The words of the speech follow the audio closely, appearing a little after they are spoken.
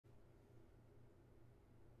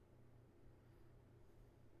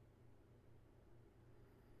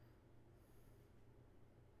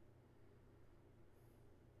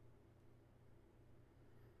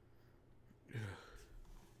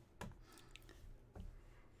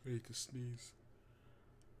I need to sneeze.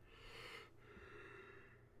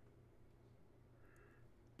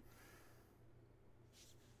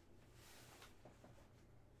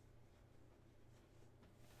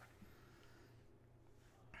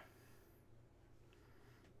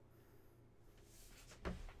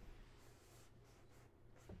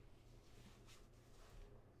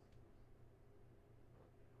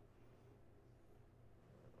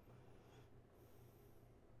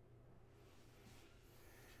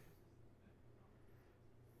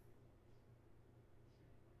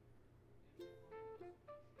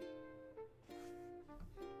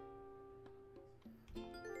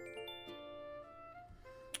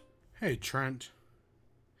 Hey, Trent.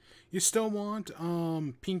 You still want,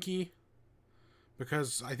 Pinky?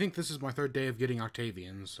 Because I think this is my third day of getting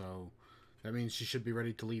Octavian, so that means she should be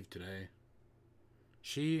ready to leave today.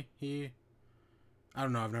 She? He? I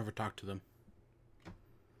don't know, I've never talked to them.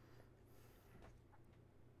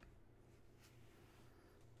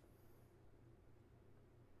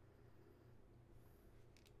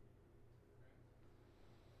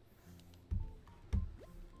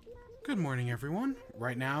 Good morning, everyone.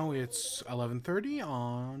 Right now it's 11:30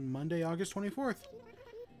 on Monday, August 24th.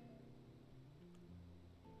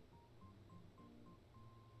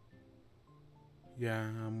 Yeah,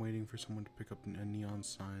 I'm waiting for someone to pick up a neon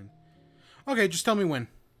sign. Okay, just tell me when.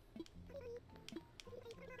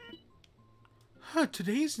 Huh,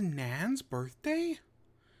 today's Nan's birthday?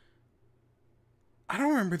 I don't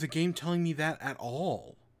remember the game telling me that at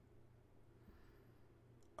all.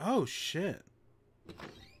 Oh, shit.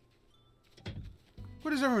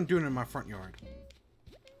 What is everyone doing in my front yard?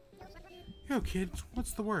 Yo, kids,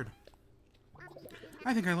 what's the word?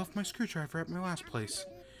 I think I left my screwdriver at my last place.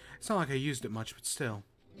 It's not like I used it much, but still.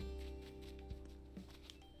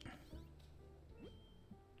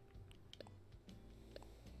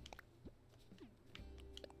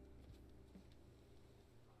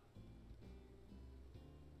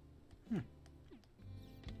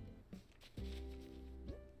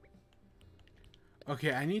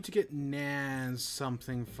 Okay, I need to get Nan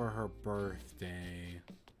something for her birthday.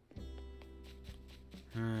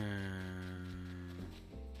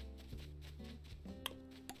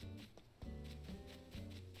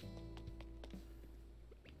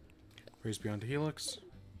 Praise be unto Helix.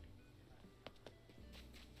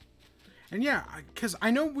 And yeah, because I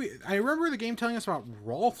remember the game telling us about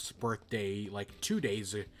Rolf's birthday like 2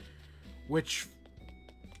 days, which,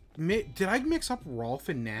 did I mix up Rolf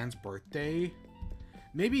and Nan's birthday?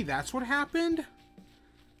 Maybe that's what happened?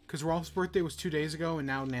 Because Rolf's birthday was 2 days ago, and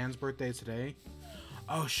now Nan's birthday is today?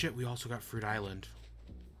 Oh shit, we also got Fruit Island.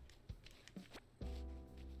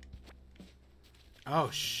 Oh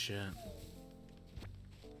shit.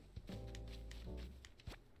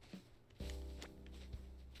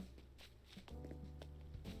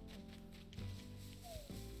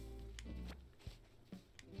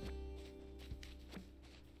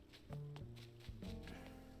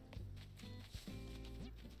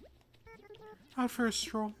 Out for a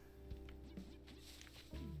stroll.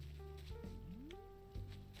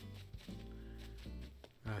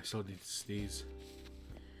 I still need to sneeze.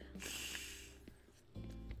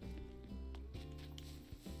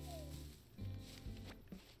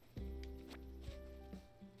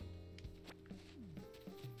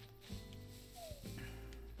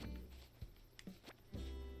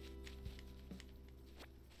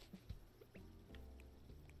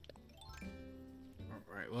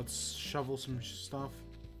 Alright, let's shovel some stuff.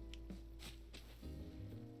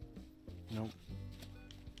 Nope.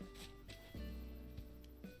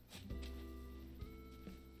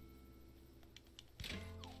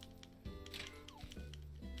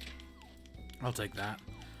 I'll take that.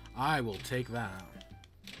 I will take that.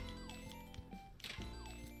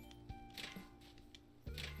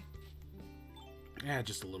 Yeah,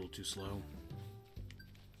 just a little too slow.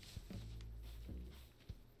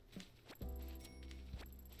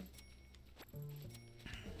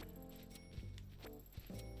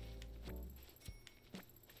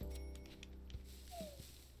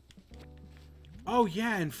 Oh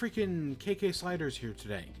yeah, and freaking KK Slider's here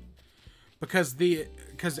today. Because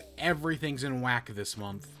everything's in whack this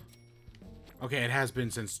month. Okay, it has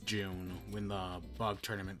been since June, when the bug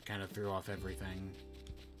tournament kind of threw off everything.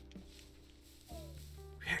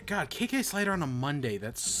 Yeah, God, KK Slider on a Monday,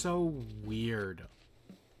 that's so weird.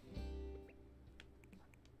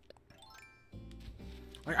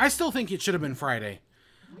 Like, I still think it should have been Friday.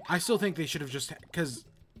 I still think they should have just, because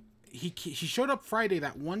he showed up Friday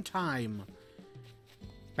that one time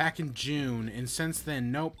back in June, and since then,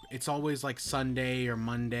 nope, it's always like Sunday or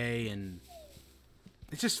Monday, and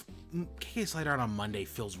it's just, KK Slider on a Monday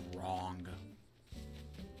feels wrong.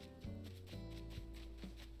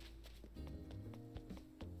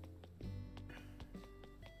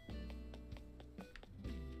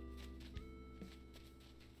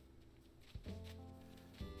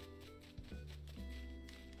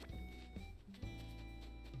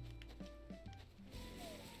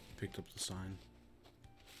 picked up the sign.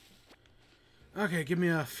 Okay, give me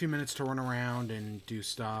a few minutes to run around and do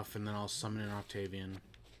stuff, and then I'll summon an Octavian.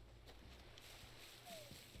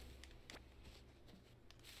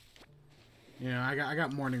 You know, I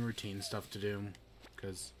got morning routine stuff to do,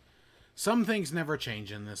 because some things never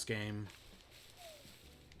change in this game.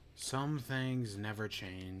 Some things never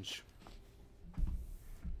change.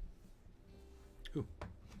 Ooh.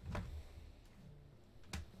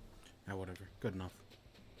 Ah, whatever. Good enough.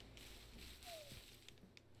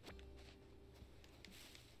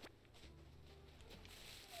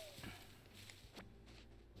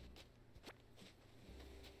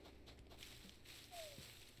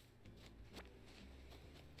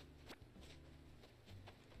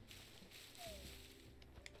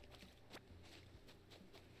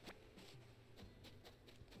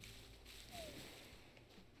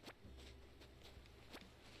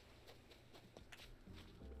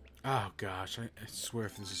 Oh gosh, I swear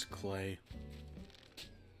if this is clay.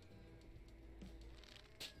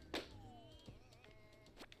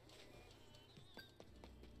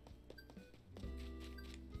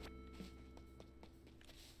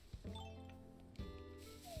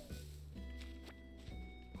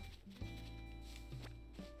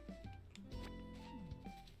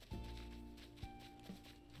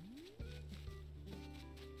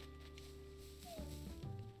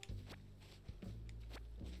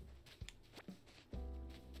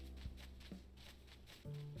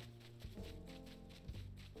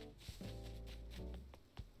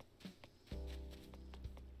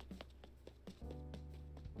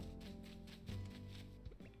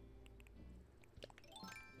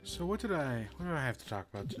 So what did I have to talk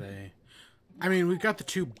about today? I mean, we've got the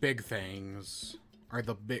two big things, or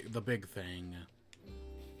the big thing,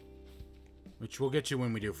 which we'll get to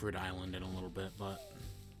when we do Fruit Island in a little bit. But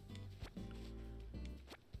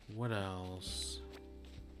what else?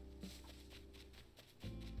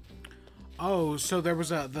 Oh, so there was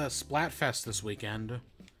the Splatfest this weekend.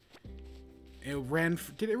 It ran.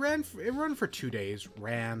 It ran for 2 days.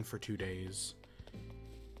 Ran for 2 days.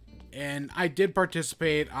 And I did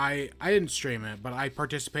participate. I didn't stream it, but I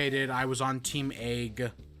participated. I was on Team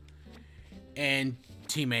Egg. And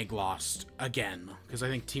Team Egg lost again. Because I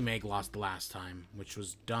think Team Egg lost the last time, which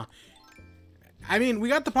was dumb. I mean, we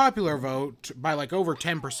got the popular vote by like over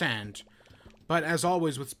 10%. But as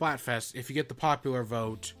always with Splatfest, if you get the popular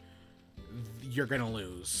vote, you're gonna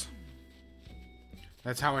lose.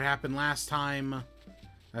 That's how it happened last time.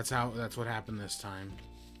 That's what happened this time.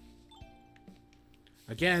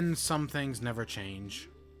 Again, some things never change.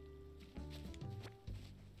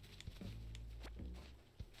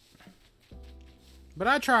 But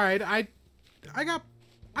I tried. I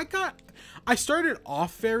started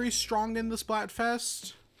off very strong in the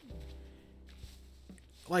Splatfest.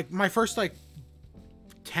 Like my first like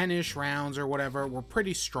 10-ish rounds or whatever were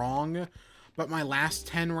pretty strong, but my last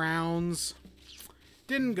 10 rounds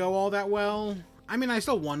didn't go all that well. I mean, I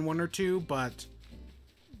still won 1 or 2, but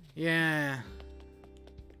yeah.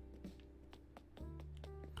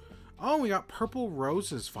 Oh, we got purple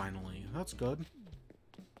roses finally. That's good.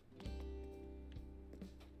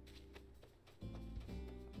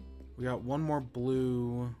 We got 1 more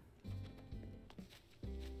blue.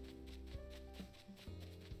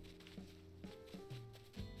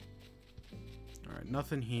 Alright,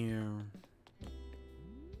 nothing here.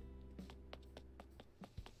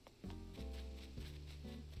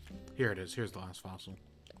 Here it is. Here's the last fossil.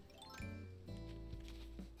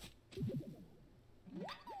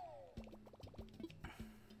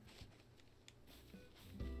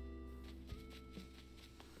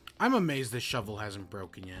 I'm amazed this shovel hasn't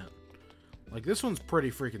broken yet. Like, this one's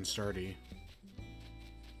pretty freaking sturdy.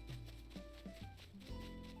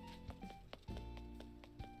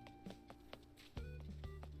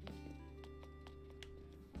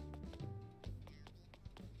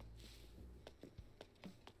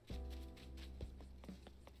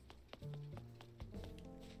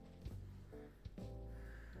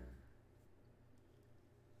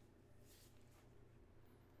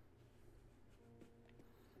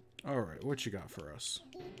 Alright, what you got for us?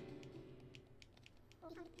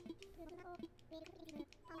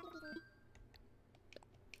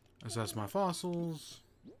 Assess my fossils.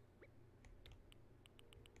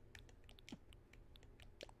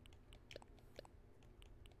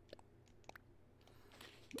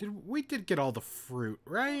 We did get all the fruit,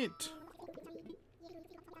 right?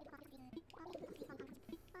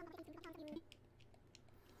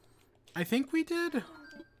 I think we did.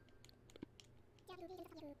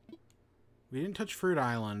 We didn't touch Fruit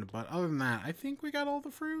Island, but other than that, I think we got all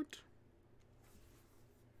the fruit.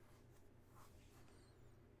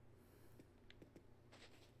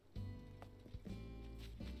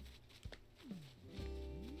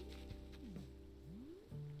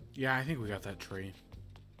 Yeah, I think we got that tree.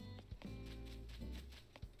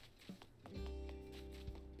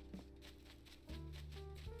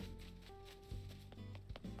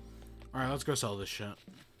 Alright, let's go sell this shit.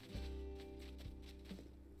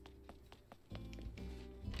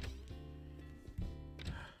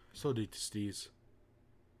 So deep to steez.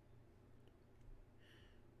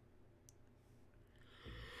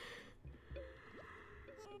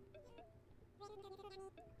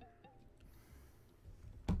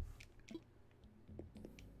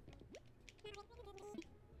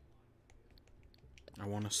 I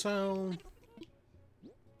want to sell.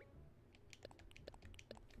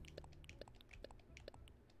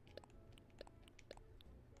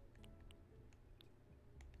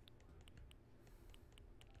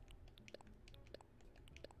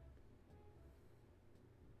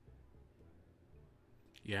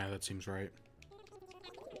 Yeah, that seems right.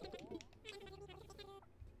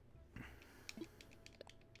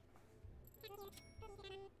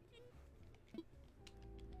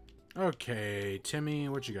 Okay, Timmy,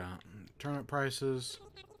 what you got? Turnip prices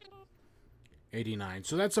 89.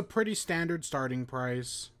 So that's a pretty standard starting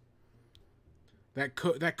price. That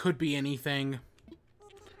could be anything.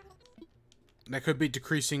 That could be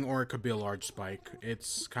decreasing or it could be a large spike.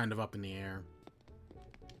 It's kind of up in the air.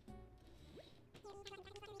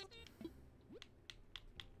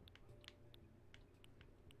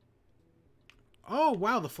 Oh,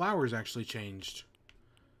 wow, the flowers actually changed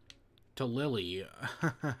to Lily.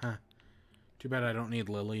 Too bad I don't need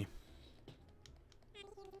Lily.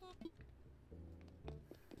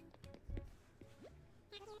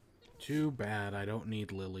 Too bad I don't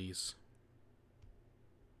need lilies.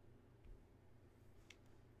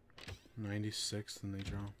 96, and they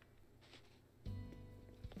draw.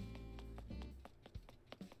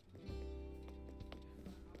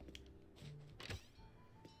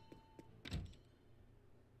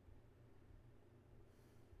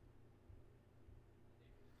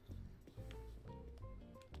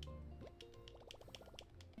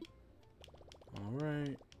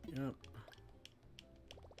 Alright, yep.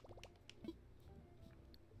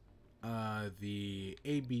 The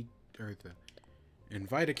AB, or the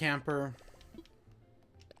Invite a Camper.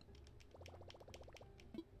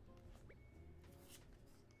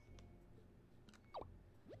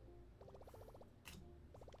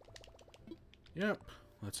 Yep,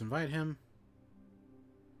 let's invite him.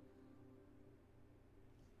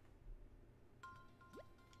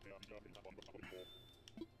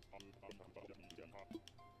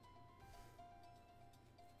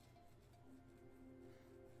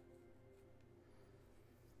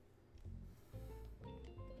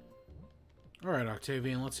 Alright,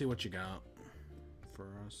 Octavian, let's see what you got for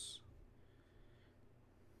us.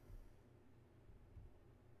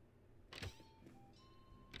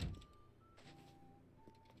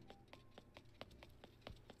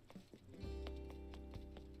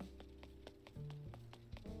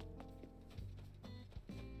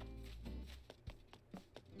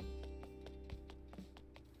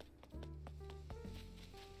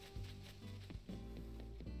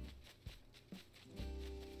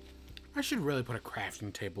 I should really put a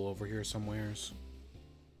crafting table over here somewheres.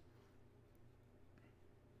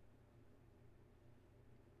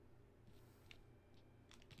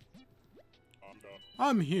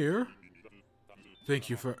 I'm here.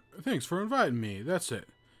 Thanks for inviting me. That's it.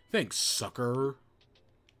 Thanks, sucker.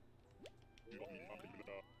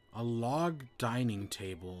 A log dining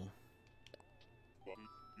table.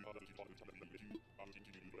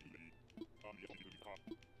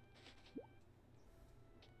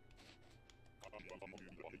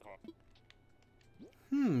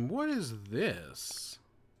 What is this?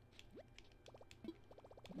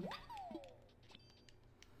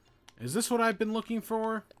 Is this what I've been looking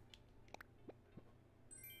for?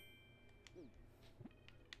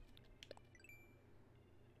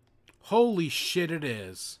 Holy shit, it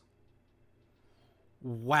is.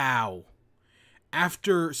 Wow.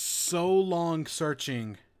 After so long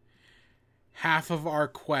searching, half of our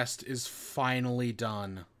quest is finally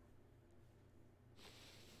done.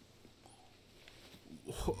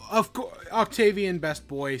 Of course, Octavian, best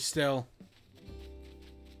boy, still.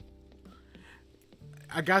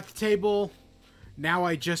 I got the table. Now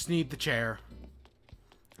I just need the chair.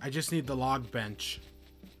 I just need the log bench.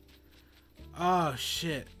 Oh,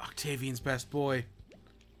 shit. Octavian's best boy.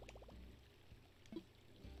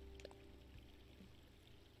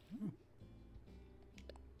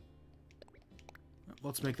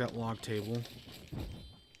 Let's make that log table.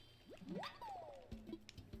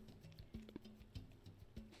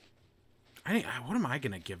 What am I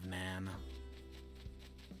gonna give Nan?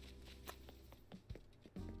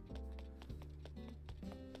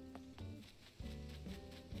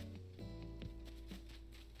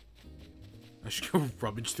 I should go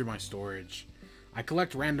rummage through my storage. I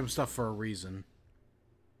collect random stuff for a reason.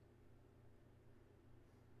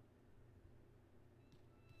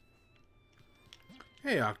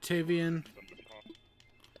 Hey, Octavian.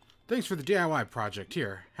 Thanks for the DIY project.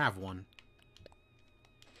 Here, have one.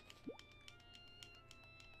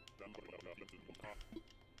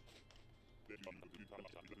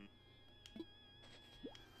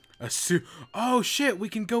 Oh shit, we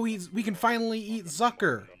can go eat. We can finally eat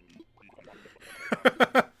Zucker.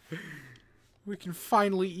 We can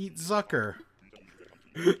finally eat Zucker.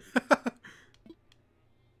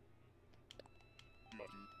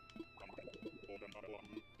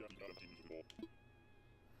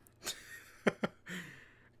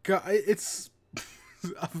 God, it's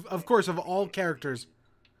of course, of all characters,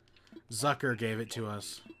 Zucker gave it to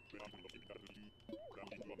us.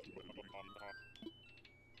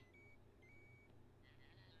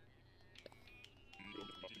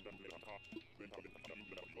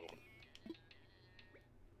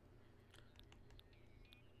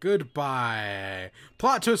 Goodbye.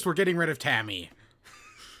 Plot twist, we're getting rid of Tammy.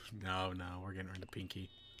 No, we're getting rid of Pinky.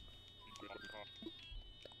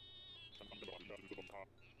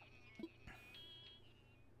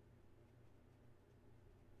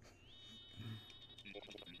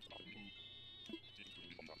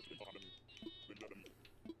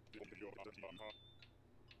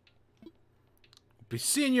 Be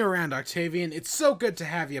seeing you around, Octavian. It's so good to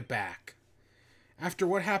have you back. After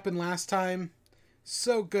what happened last time,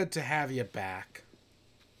 so good to have you back.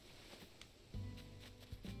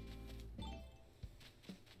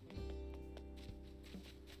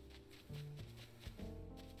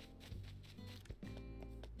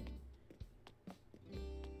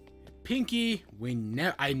 Pinky,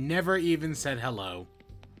 I never even said hello.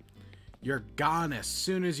 You're gone as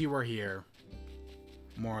soon as you were here.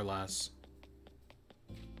 More or less.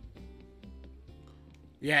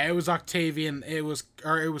 Yeah, it was Octavian. It was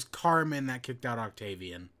Carmen that kicked out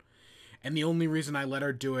Octavian. And the only reason I let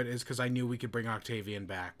her do it is because I knew we could bring Octavian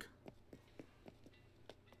back.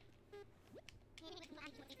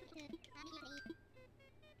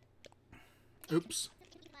 Oops.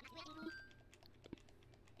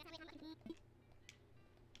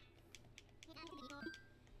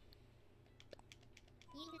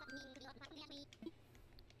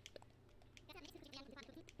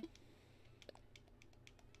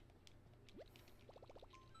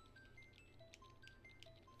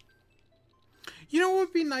 You know what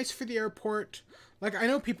would be nice for the airport? Like, I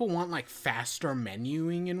know people want, like, faster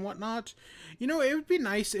menuing and whatnot. You know, it would be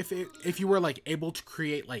nice if you were, like, able to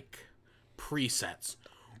create, like, presets.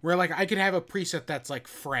 Where, like, I could have a preset that's, like,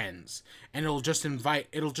 friends. And it'll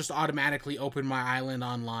just automatically open my island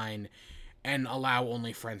online and allow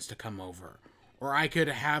only friends to come over. Or I could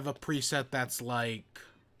have a preset that's, like,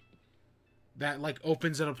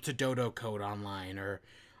 opens it up to Dodo Code online. Or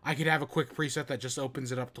I could have a quick preset that just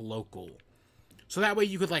opens it up to local. So that way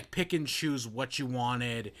you could, like, pick and choose what you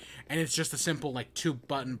wanted, and it's just a simple, like,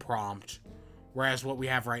 2-button prompt. Whereas what we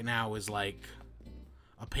have right now is, like,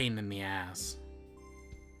 a pain in the ass.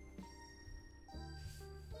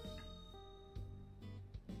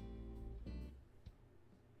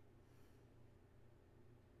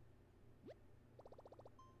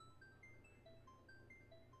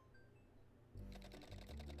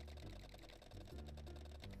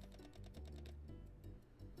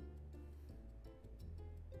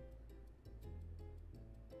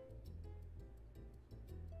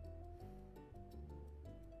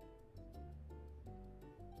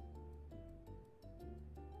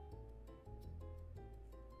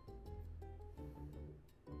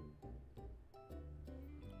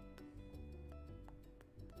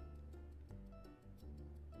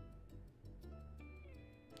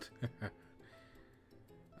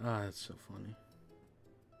 Ah, that's so funny.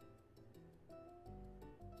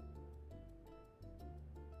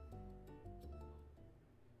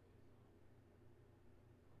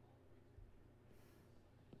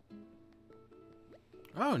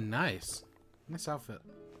 Oh, nice. Nice outfit.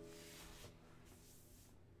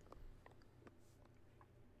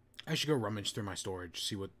 I should go rummage through my storage,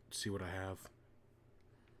 see what I have.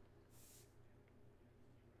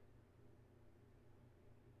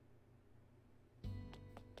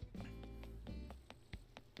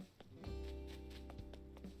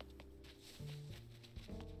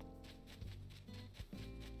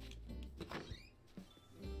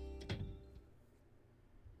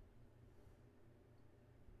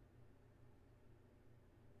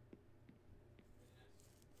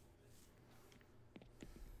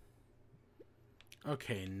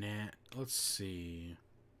 Okay, Nan. Let's see.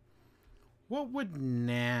 What would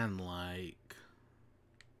Nan like?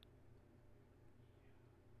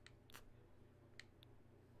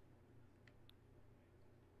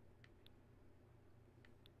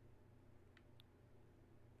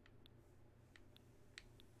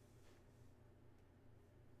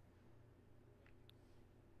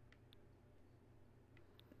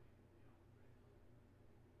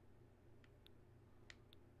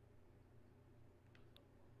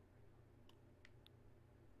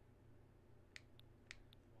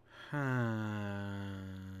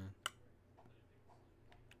 I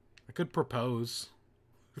could propose.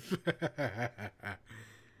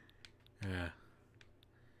 Yeah.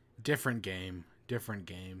 Different game. Different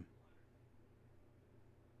game.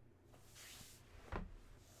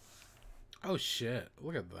 Oh shit.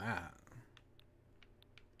 Look at that.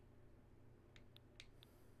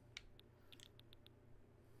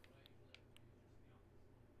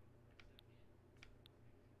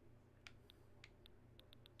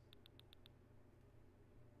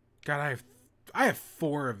 God, I have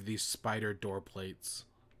 4 of these spider door plates.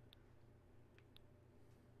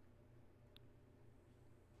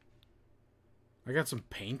 I got some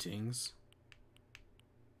paintings.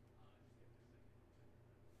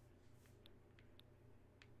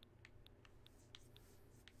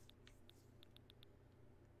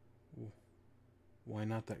 Why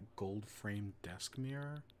not that gold framed desk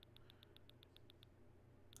mirror?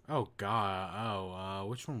 Oh god. Oh,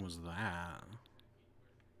 which one was that?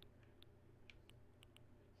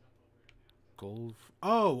 Gold.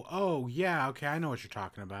 Oh, yeah. Okay, I know what you're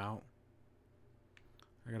talking about.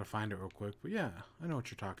 I gotta find it real quick, but yeah, I know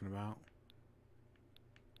what you're talking about.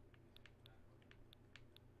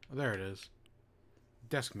 Oh, there it is.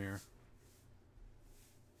 Desk mirror.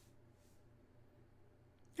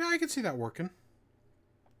 Yeah, I can see that working.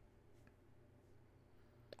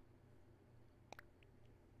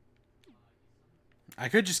 I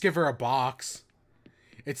could just give her a box.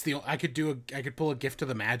 I could pull a gift to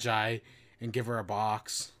the Magi and give her a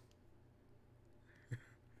box.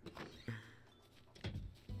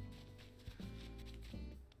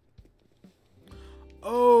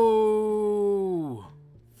 Oh,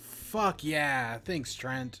 fuck yeah. Thanks,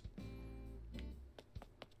 Trent.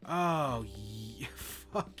 Oh, yeah.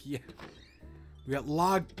 Fuck yeah. We got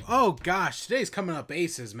log. Oh, gosh. Today's coming up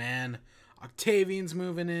aces, man. Octavian's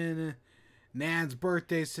moving in. Nan's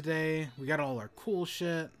birthday's today. We got all our cool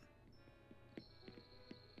shit.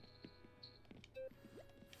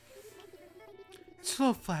 It's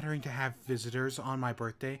so flattering to have visitors on my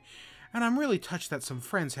birthday, and I'm really touched that some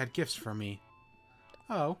friends had gifts for me.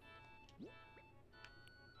 Oh.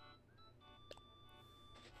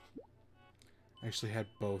 I actually had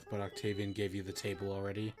both, but Octavian gave you the table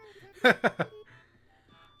already.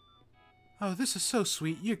 Oh, this is so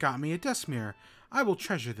sweet. You got me a desk mirror. I will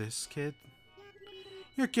treasure this, kid.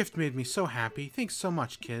 Your gift made me so happy. Thanks so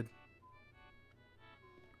much, kid.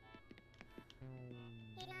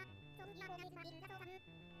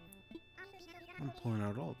 I'm pulling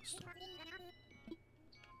out all this stuff.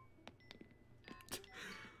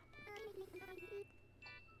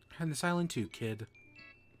 And this island too, kid.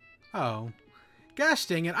 Oh. Gosh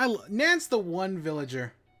dang it. Nan's the one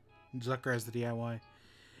villager. Zucker has the DIY.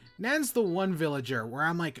 Nan's the one villager where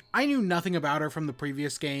I'm like, I knew nothing about her from the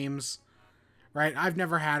previous games. Right? I've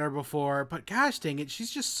never had her before. But gosh dang it, she's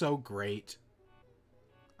just so great.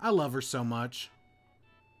 I love her so much.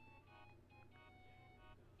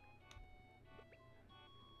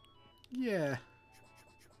 Yeah.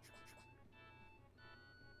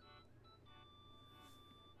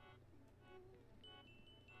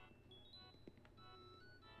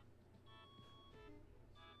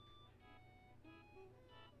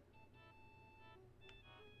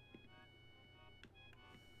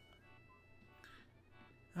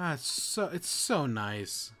 Ah, it's so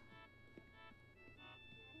nice.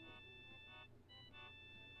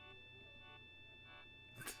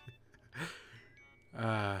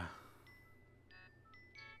 Got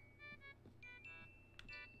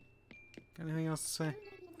anything else to say?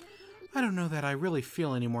 I don't know that I really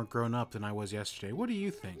feel any more grown up than I was yesterday. What do you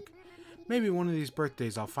think? Maybe one of these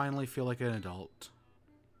birthdays I'll finally feel like an adult.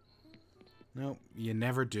 Nope, you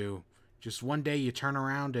never do. Just one day you turn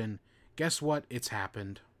around and guess what? It's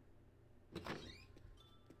happened.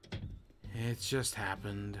 It's just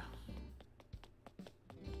happened.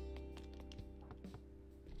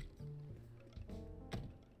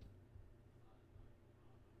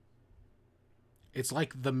 It's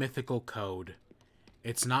like the mythical code.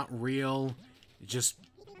 It's not real.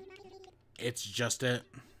 It's just it.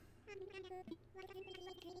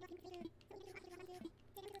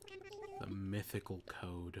 The mythical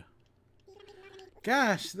code.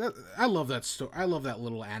 Gosh, I love that story. I love that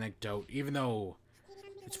little anecdote, even though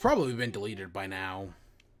it's probably been deleted by now.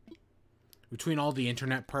 Between all the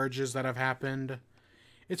internet purges that have happened,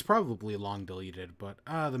 it's probably long deleted, but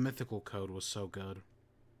the mythical code was so good.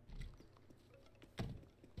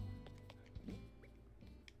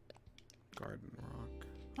 Garden Rock.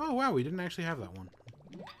 Oh, wow, we didn't actually have that one.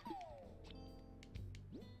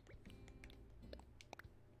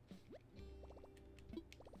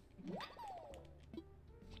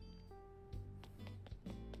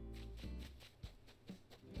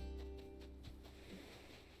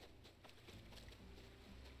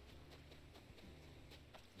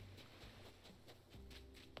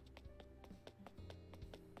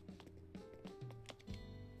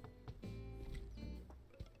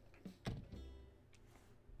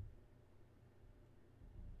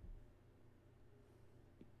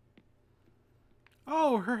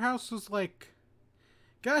 Oh, her house was like...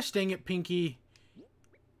 Gosh dang it, Pinky.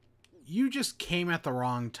 You just came at the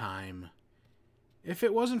wrong time. If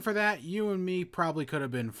it wasn't for that, you and me probably could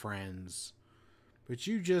have been friends. But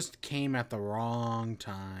you just came at the wrong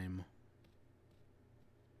time.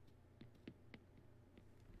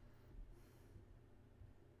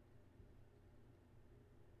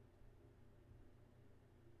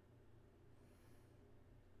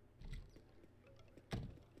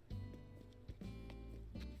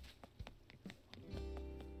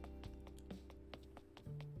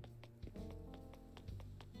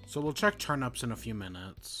 So we'll check turnips in a few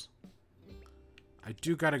minutes. I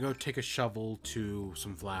do gotta go take a shovel to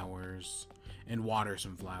some flowers and water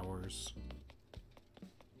some flowers.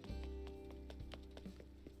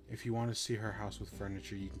 If you want to see her house with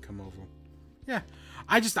furniture, you can come over. Yeah,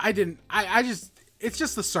 I just, it's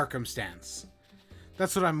just the circumstance.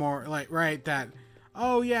 That's what I'm more like, right? That,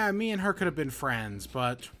 oh yeah, me and her could have been friends,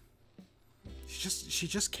 but she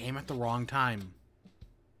just came at the wrong time.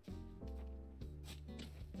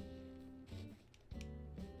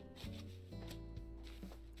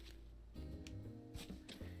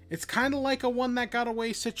 It's kind of like a one that got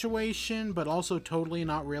away situation, but also totally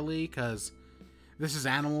not really, because this is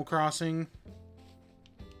Animal Crossing.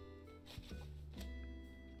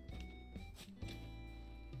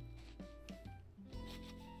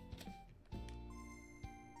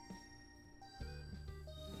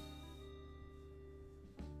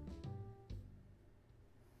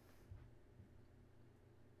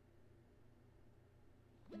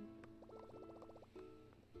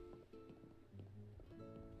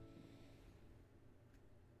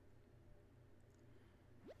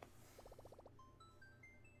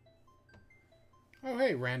 Oh,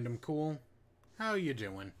 hey, Random Cool. How you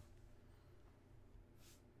doing?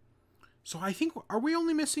 So I think, are we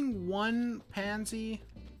only missing one pansy?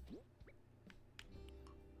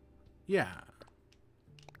 Yeah.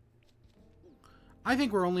 I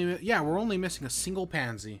think we're only, yeah, we're only missing a single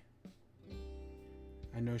pansy.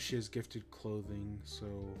 I know she has gifted clothing, so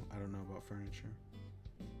I don't know about furniture.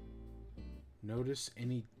 Notice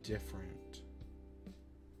any different?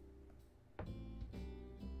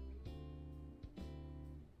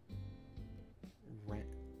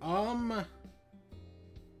 Um...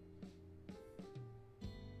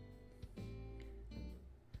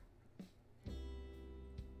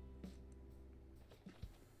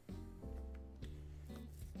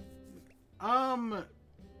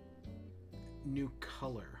 New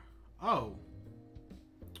color. Oh.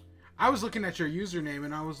 I was looking at your username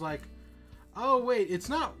and I was like, oh wait, it's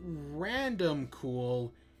not Random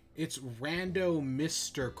Cool, it's Rando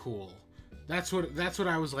Mr. Cool. That's what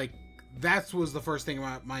I was like. That was the first thing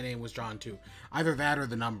my name was drawn to. Either that or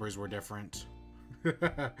the numbers were different.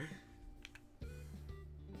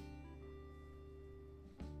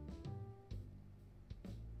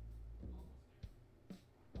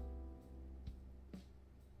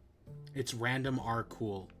 It's Random R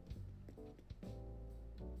Cool.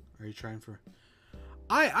 Are you trying for...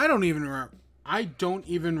 I don't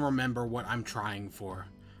even remember what I'm trying for.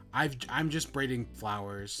 I'm just breeding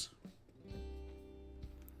flowers.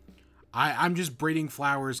 I'm just breeding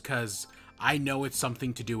flowers because I know it's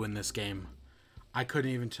something to do in this game. I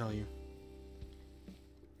couldn't even tell you.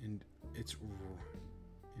 And it's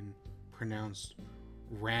pronounced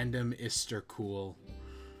Random Mr. Cool.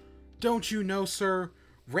 Don't you know, sir?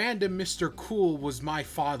 Random Mr. Cool was my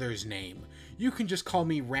father's name. You can just call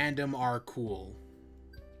me Random R. Cool.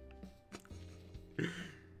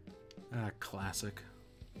 Classic.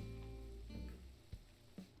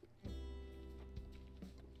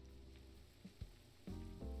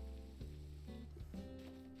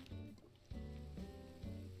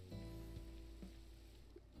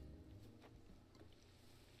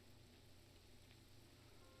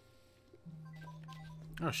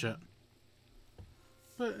 Oh shit.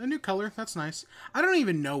 But a new color, that's nice. I don't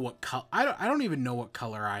even know what I don't even know what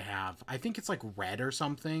color I have. I think it's like red or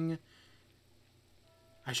something.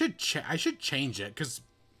 I should change it cuz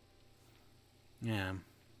yeah.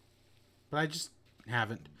 But I just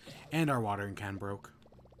haven't. And our watering can broke.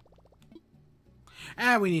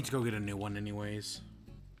 We need to go get a new one anyways.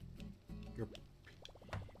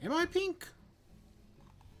 Am I pink?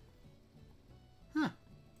 Huh.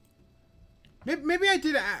 Maybe I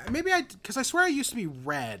did, because I swear I used to be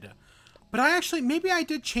red. But maybe I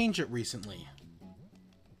did change it recently.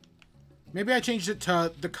 Maybe I changed it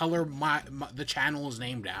to the color the channel is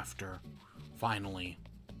named after. Finally.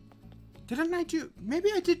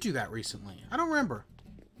 Maybe I did do that recently. I don't remember.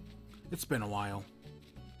 It's been a while.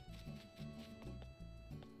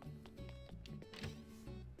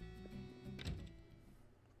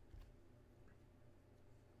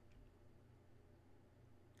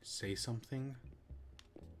 Say something.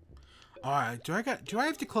 Alright, do I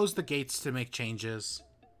have to close the gates to make changes?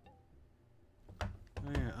 Oh,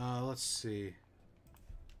 yeah, let's see.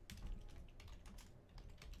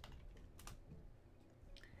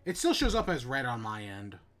 It still shows up as red on my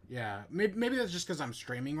end. Yeah, maybe that's just because I'm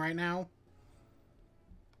streaming right now.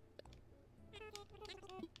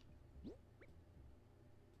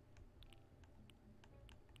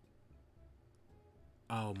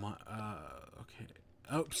 Oh, my, okay.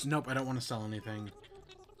 Oops, nope, I don't want to sell anything.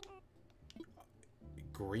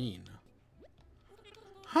 Green.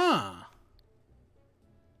 Huh.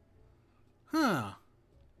 Huh.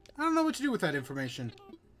 I don't know what to do with that information.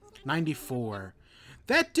 94.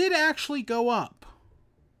 That did actually go up.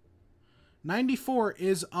 94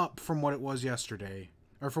 is up from what it was yesterday.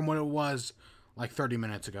 Or from what it was like 30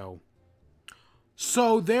 minutes ago.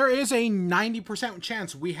 So there is a 90%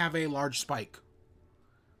 chance we have a large spike.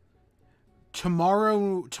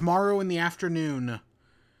 Tomorrow in the afternoon,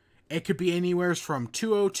 it could be anywhere from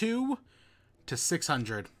 202 to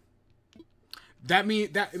 600.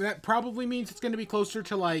 That probably means it's going to be closer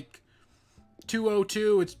to like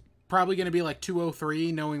 202. It's probably going to be like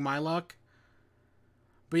 203, knowing my luck.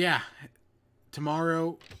 But yeah,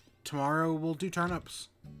 tomorrow we'll do turnips.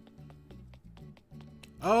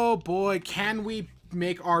 Oh boy, can we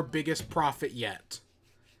make our biggest profit yet?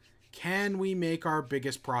 Can we make our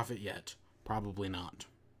biggest profit yet? Probably not.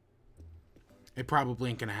 It probably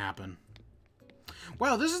ain't gonna happen.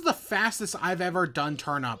 Wow, this is the fastest I've ever done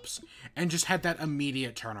turnips and just had that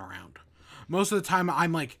immediate turnaround. Most of the time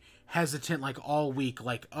I'm like hesitant like all week,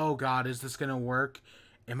 like, oh god, is this gonna work?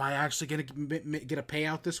 Am I actually gonna get a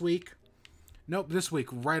payout this week? Nope, this week,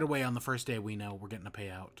 right away on the first day we know we're getting a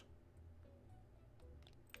payout.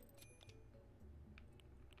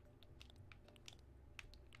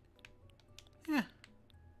 Yeah.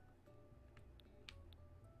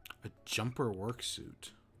 A jumper work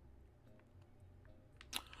suit.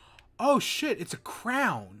 Oh shit, it's a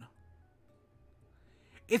crown.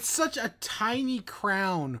 It's such a tiny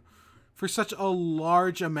crown for such a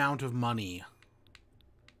large amount of money.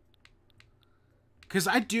 Cause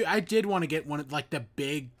I did want to get one of like the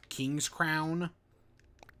big king's crown.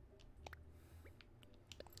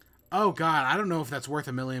 Oh god, I don't know if that's worth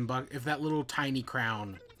 $1 million. If that little tiny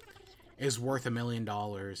crown is worth $1 million.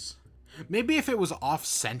 Maybe if it was off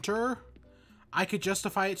center, I could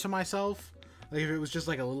justify it to myself. Like if it was just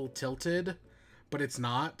like a little tilted, but it's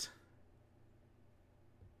not.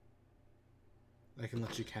 I can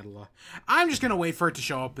let you catalog. I'm just gonna wait for it to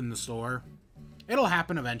show up in the store. It'll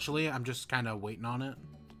happen eventually. I'm just kind of waiting on it.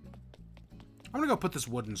 I'm gonna go put this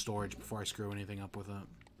wood in storage before I screw anything up with it.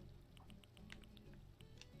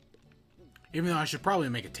 Even though I should probably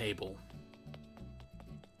make a table.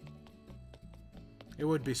 It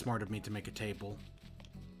would be smart of me to make a table.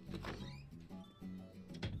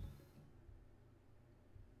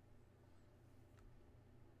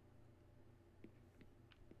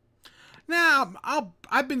 Now,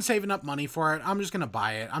 I've been saving up money for it. I'm just gonna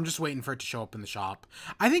buy it. I'm just waiting for it to show up in the shop.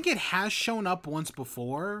 I think it has shown up once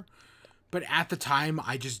before, but at the time,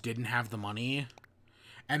 I just didn't have the money.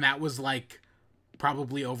 And that was like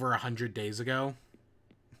probably over 100 days ago.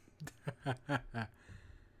 Yeah,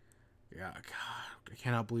 God, I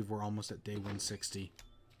cannot believe we're almost at day 160.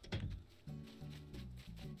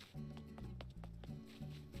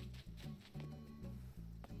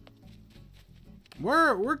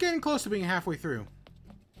 We're getting close to being halfway through.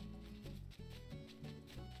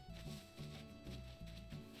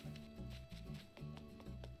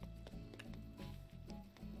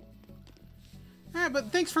 Yeah,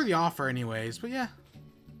 but thanks for the offer anyways, but yeah.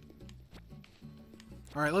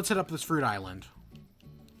 Alright, let's hit up this fruit island.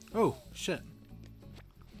 Oh, shit.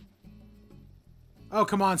 Oh,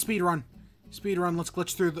 come on, speed run. Speed run, let's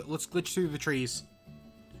glitch through the trees.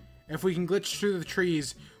 If we can glitch through the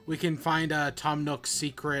trees, we can find Tom Nook's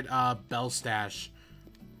secret bell stash.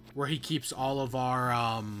 Where he keeps all of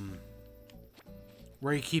our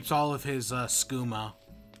where he keeps all of his skooma.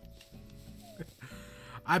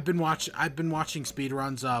 I've been watching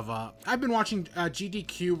speedruns of I've been watching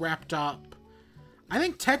GDQ wrapped up. I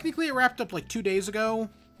think technically it wrapped up like 2 days ago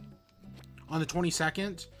on the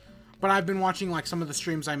 22nd, but I've been watching like some of the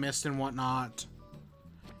streams I missed and whatnot.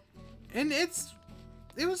 And it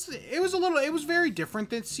was very different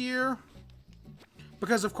this year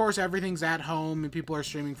because of course everything's at home and people are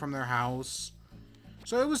streaming from their house.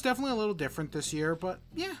 So it was definitely a little different this year, but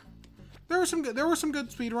yeah. There were some good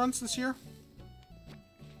speedruns this year.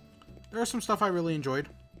 There was some stuff I really enjoyed.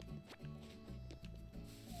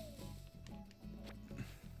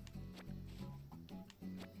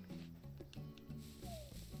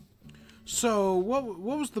 So, what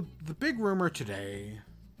was the big rumor today?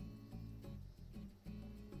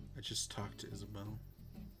 I just talked to Isabel.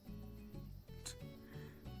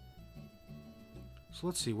 So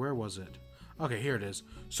let's see, where was it? Okay, here it is.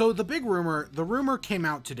 So the rumor came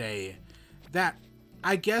out today that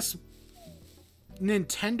I guess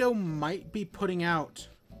Nintendo might be putting out...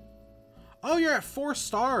 Oh, you're at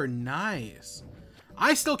 4-star. Nice.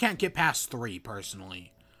 I still can't get past 3,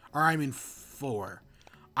 personally. Or, I mean, 4.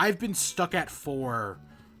 I've been stuck at 4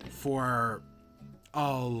 for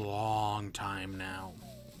a long time now.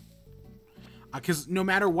 Because no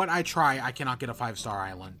matter what I try, I cannot get a 5-star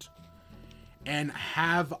island. And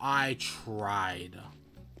have I tried?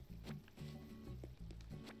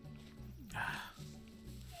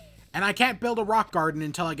 And I can't build a rock garden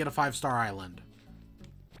until I get a 5-star island.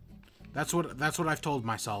 That's what I've told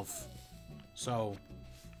myself. So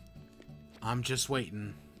I'm just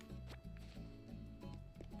waiting.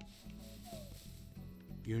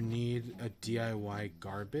 You need a DIY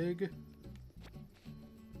Garbig?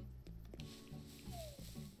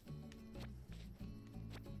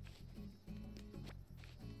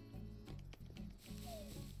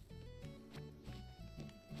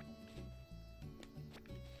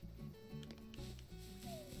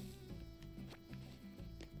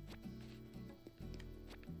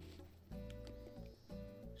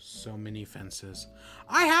 So many fences.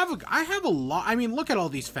 I have a lot. I mean, look at all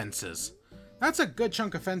these fences. That's a good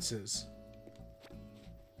chunk of fences.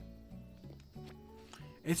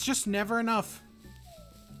 It's just never enough.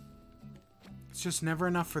 It's just never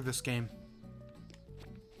enough for this game.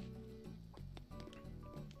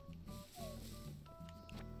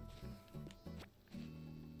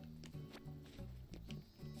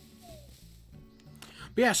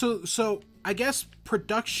 But yeah, so I guess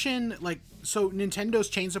production, like, so Nintendo's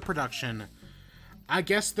chains of production, I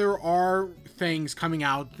guess there are things coming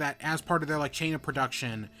out that as part of their, like, chain of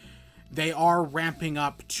production, they are ramping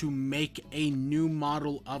up to make a new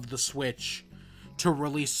model of the Switch to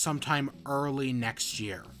release sometime early next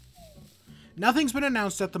year. Nothing's been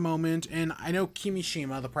announced at the moment, and I know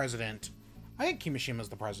Kimishima, the president, I think Kimishima's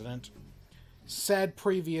the president, said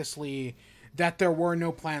previously that there were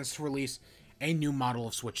no plans to release a new model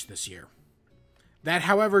of Switch this year. That,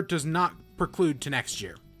 however, does not preclude to next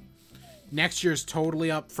year. Next year's totally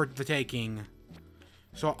up for the taking,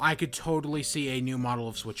 so I could totally see a new model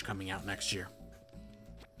of Switch coming out next year.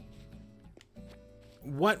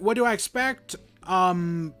 What do I expect?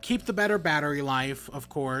 Keep the better battery life, of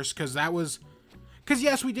course, because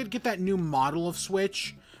yes, we did get that new model of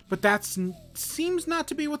Switch, but that seems not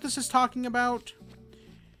to be what this is talking about.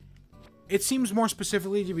 It seems more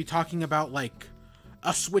specifically to be talking about, like,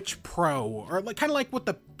 a Switch Pro, or like kind of like what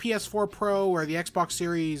the PS4 Pro or the Xbox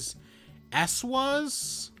Series S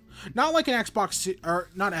was. Not like an not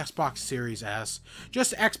Xbox Series S,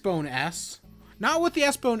 just Xbone S. Not what the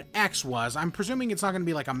Xbone X was. I'm presuming it's not going to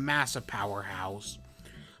be like a massive powerhouse,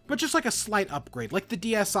 but just like a slight upgrade, like the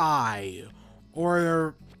DSi,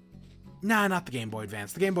 or nah, not the Game Boy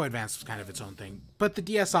Advance. The Game Boy Advance was kind of its own thing, but the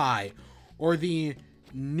DSi or the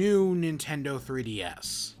new Nintendo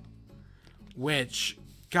 3DS, which,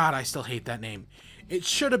 God, I still hate that name. It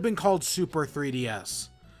should have been called Super 3DS.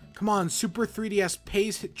 Come on, Super 3DS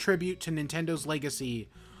pays tribute to Nintendo's legacy,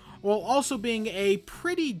 while also being a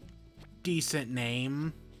pretty decent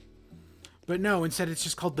name. But no, instead it's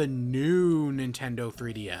just called the new Nintendo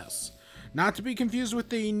 3DS. Not to be confused with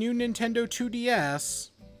the new Nintendo 2DS.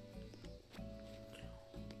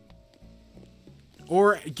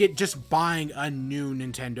 Or just buying a new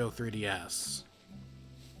Nintendo 3DS.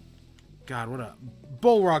 God, what a...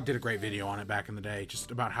 Bullrog did a great video on it back in the day,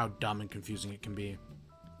 just about how dumb and confusing it can be.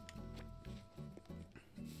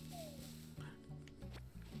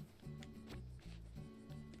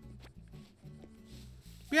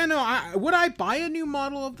 Yeah, no, would I buy a new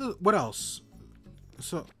model of the... What else?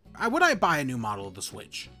 So, would I buy a new model of the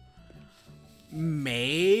Switch?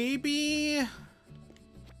 Maybe...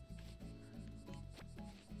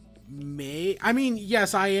 I mean,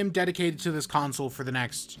 yes, I am dedicated to this console for the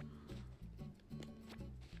next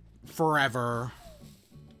forever.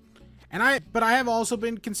 But I have also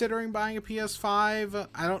been considering buying a PS5.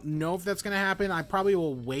 I don't know if that's going to happen. I probably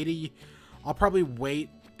will wait I'll probably wait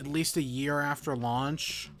at least a year after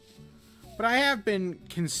launch. But I have been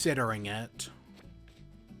considering it.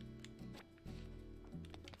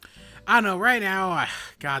 I don't know, right now,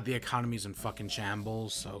 God, the economy's in fucking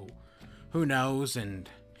shambles, so who knows, and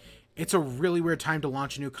it's a really weird time to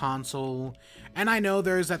launch a new console, and I know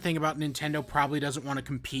there's that thing about Nintendo probably doesn't want to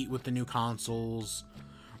compete with the new consoles,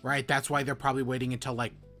 right? That's why they're probably waiting until,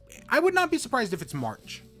 like, I would not be surprised if it's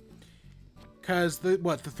March. Because the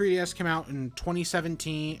 3DS came out in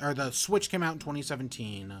 2017, or the Switch came out in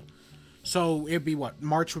 2017. So it'd be what?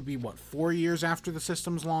 March would be what? 4 years after the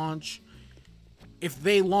system's launch? If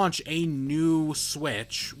they launch a new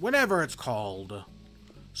Switch, whatever it's called,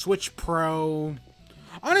 Switch Pro.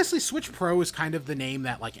 Honestly, Switch Pro is kind of the name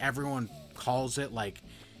that like everyone calls it, like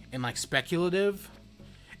in like speculative.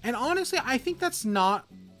 And honestly, I think that's not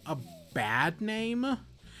a bad name,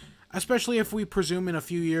 especially if we presume in a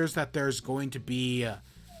few years that there's going to be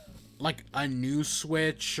like a new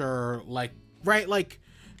Switch, or like, right, like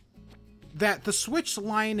that the Switch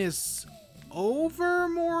line is over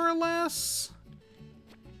more or less,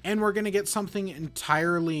 and we're gonna get something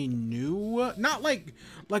entirely new. Not like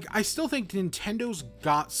I still think Nintendo's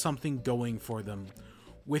got something going for them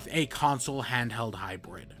with a console handheld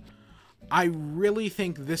hybrid. I really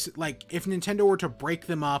think this, like, if Nintendo were to break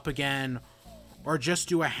them up again or just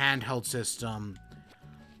do a handheld system,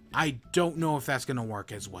 I don't know if that's gonna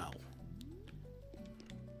work as well.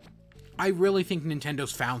 I really think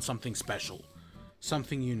Nintendo's found something special,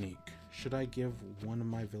 something unique. Should I give one of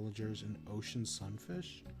my villagers an ocean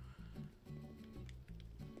sunfish?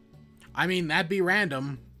 I mean, that'd be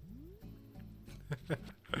random.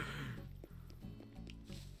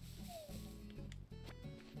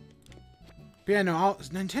 But yeah, no,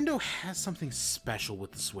 Nintendo has something special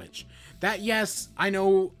with the Switch. That, yes, I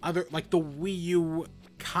know other, like the Wii U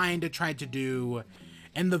kind of tried to do,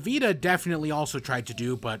 and the Vita definitely also tried to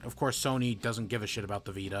do, but of course Sony doesn't give a shit about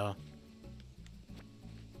the Vita.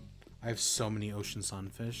 I have so many ocean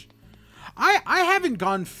sunfish. I haven't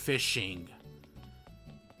gone fishing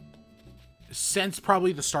since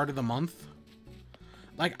probably the start of the month.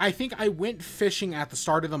 Like, I think I went fishing at the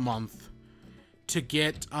start of the month to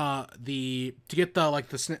get the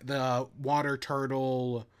water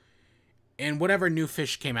turtle and whatever new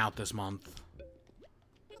fish came out this month.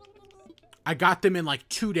 I got them in like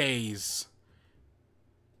 2 days,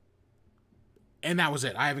 and that was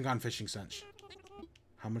it. I haven't gone fishing since.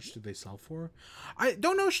 How much did they sell for?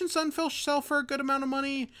 Don't ocean sunfish sell for a good amount of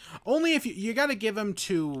money? Only if you got to give them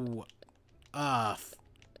to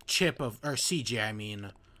Chip or CJ, I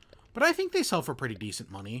mean. But I think they sell for pretty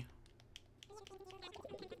decent money.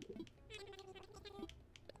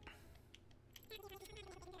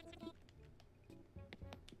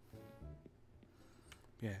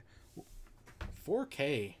 Yeah.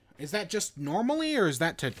 4K. Is that just normally, or is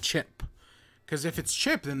that to Chip? Because if it's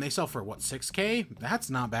Chip, then they sell for, what, 6K? That's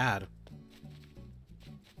not bad.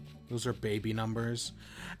 Those are baby numbers.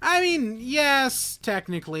 I mean, yes,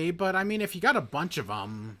 technically, but I mean, if you got a bunch of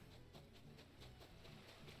them...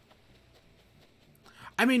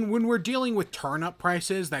 I mean, when we're dealing with turnip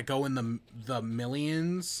prices that go in the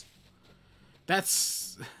millions,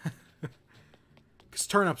 that's... Because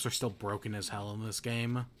turnips are still broken as hell in this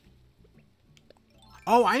game.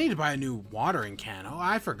 Oh, I need to buy a new watering can. Oh,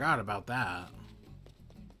 I forgot about that.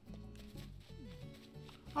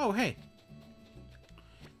 Oh, hey.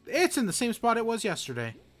 It's in the same spot it was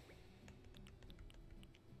yesterday.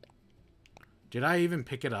 Did I even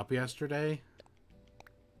pick it up yesterday?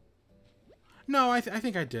 No, I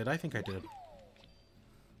think I did. I think I did.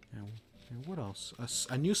 Yeah, what else?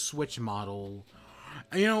 A new Switch model.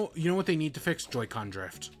 You know what they need to fix? Joy-Con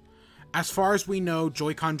drift. As far as we know,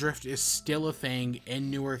 Joy-Con drift is still a thing in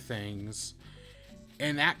newer things,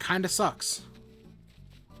 and that kind of sucks.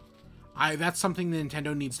 That's something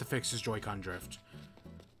Nintendo needs to fix, is Joy-Con drift.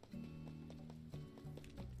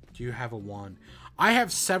 Do you have a wand? I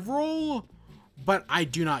have several, but I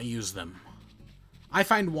do not use them. I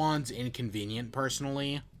find wands inconvenient,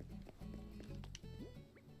 personally.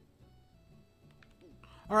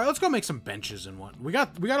 All right, let's go make some benches and what. We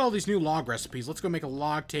got all these new log recipes. Let's go make a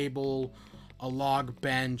log table, a log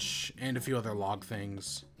bench, and a few other log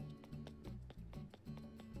things.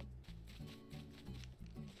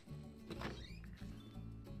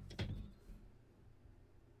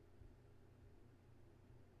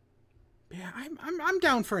 Yeah, I'm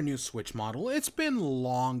down for a new Switch model. It's been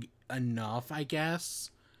long enough, I guess.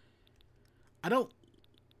 I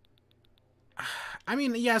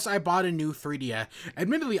mean, yes, I bought a new 3DS.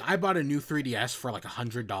 Admittedly, I bought a new 3DS for like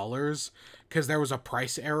 $100 because there was a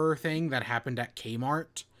price error thing that happened at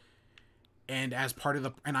Kmart. And as part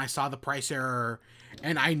of and I saw the price error,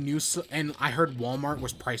 and I heard Walmart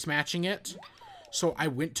was price matching it. So I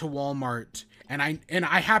went to Walmart, and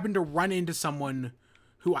I happened to run into someone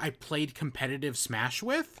who I played competitive Smash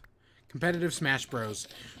with, competitive Smash Bros,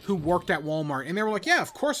 who worked at Walmart, and they were like, yeah,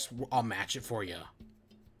 of course I'll match it for you.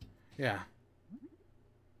 Yeah.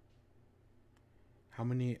 How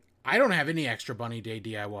many? I don't have any extra Bunny Day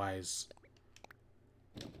DIYs.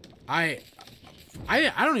 I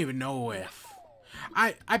don't even know if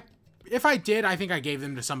If I did, I think I gave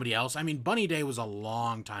them to somebody else. I mean, Bunny Day was a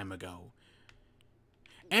long time ago.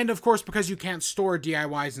 And of course, because you can't store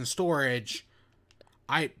DIYs in storage,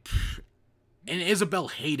 and Isabelle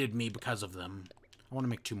hated me because of them. I want to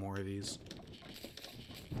make 2 more of these.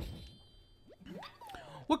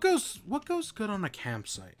 What goes good on a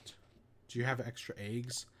campsite? Do you have extra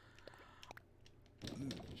eggs?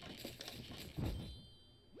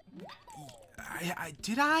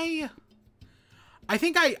 I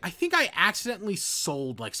think I accidentally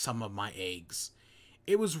sold like some of my eggs.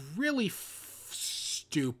 It was really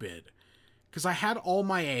stupid because I had all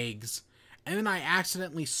my eggs and then I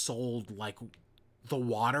accidentally sold like the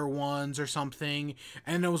water ones or something,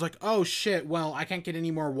 and it was like, oh shit, well, I can't get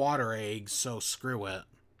any more water eggs, so screw it.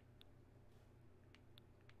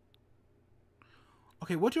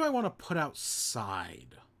 Okay, what do I want to put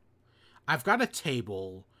outside? I've got a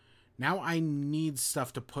table. Now I need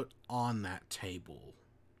stuff to put on that table.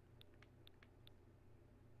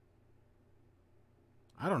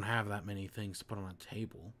 I don't have that many things to put on a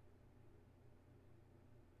table.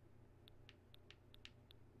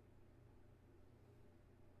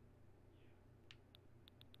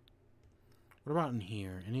 What about in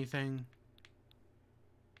here? Anything?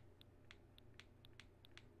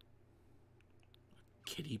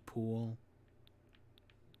 Kiddie pool.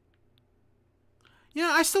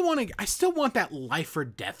 Yeah, I still want that life or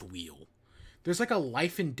death wheel. There's like a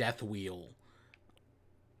life and death wheel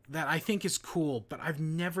that I think is cool, but I've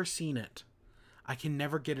never seen it. I can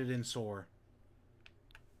never get it in store.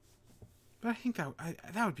 But I think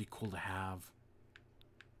that would be cool to have.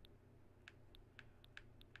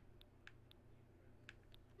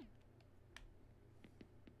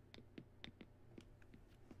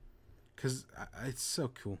 Because it's so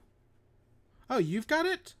cool. Oh, you've got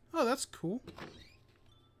it? Oh, that's cool.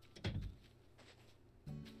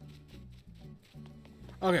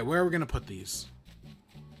 Okay, where are we going to put these?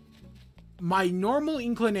 My normal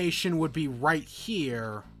inclination would be right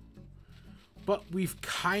here, but we've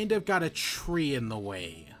kind of got a tree in the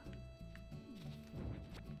way.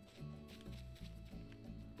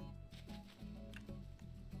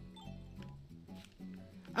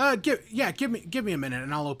 Give me a minute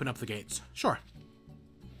and I'll open up the gates. Sure.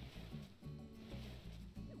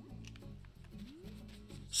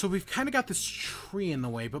 So we've kind of got this tree in the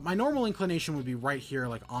way, but my normal inclination would be right here,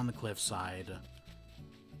 like on the cliffside.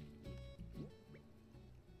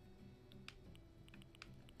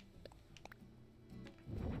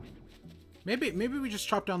 Maybe we just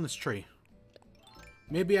chop down this tree.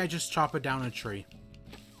 Maybe I just chop it down a tree.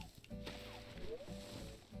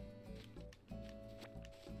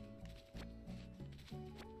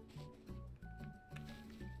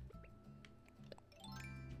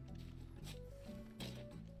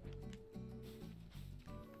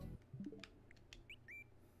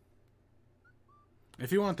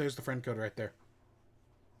 If you want, there's the friend code right there.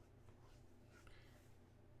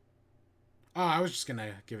 Oh, I was just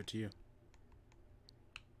gonna give it to you.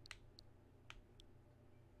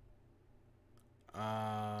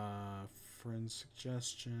 Friend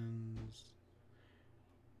suggestions.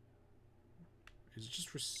 Is it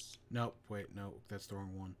just nope, wait, no, that's the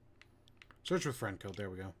wrong one. Search with friend code, there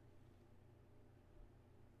we go.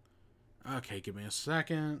 Okay, give me a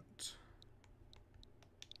second.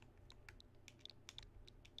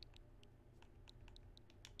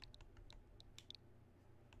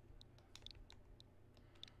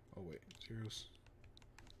 Oh wait, zeros.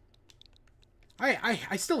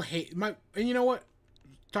 I still hate my, and you know what?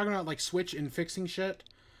 Talking about like Switch and fixing shit,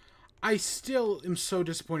 I still am so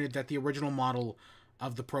disappointed that the original model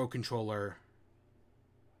of the Pro Controller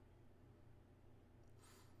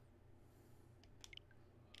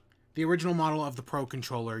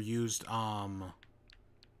used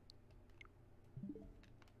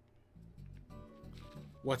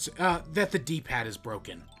that the D-pad is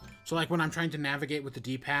broken. So like when I'm trying to navigate with the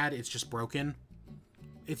D-pad, it's just broken.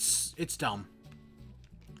 It's dumb.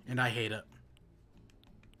 And I hate it.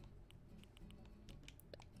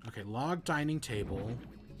 Okay, log dining table.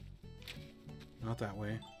 Not that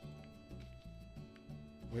way.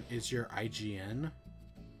 What is your IGN?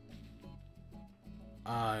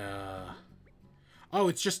 Oh,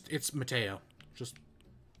 it's Mateo. Just...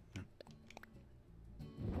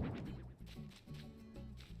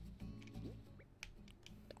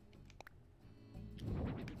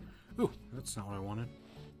 Ooh, that's not what I wanted.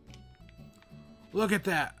 Look at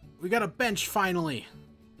that. We got a bench finally.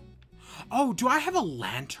 Oh, do I have a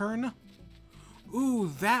lantern?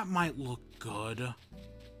 Ooh, that might look good.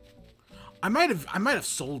 I might have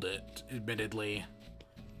sold it, admittedly.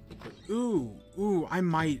 Ooh,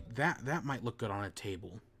 that might look good on a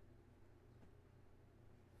table.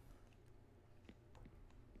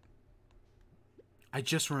 I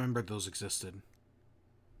just remembered those existed.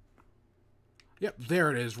 Yep, there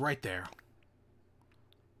it is, right there.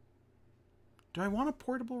 Do I want a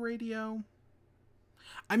portable radio?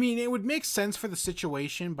 I mean, it would make sense for the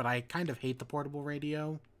situation, but I kind of hate the portable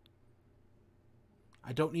radio.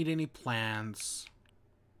 I don't need any plants.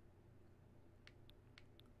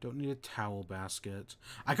 Don't need a towel basket.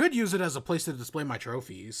 I could use it as a place to display my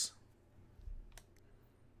trophies.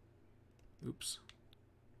 Oops.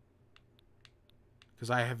 Because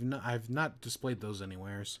I've not displayed those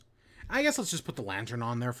anywheres. I guess let's just put the lantern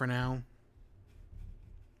on there for now.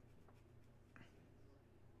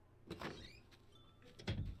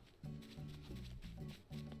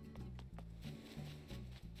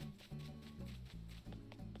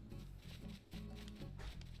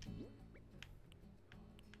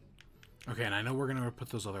 Okay, and I know we're going to put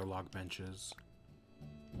those other log benches.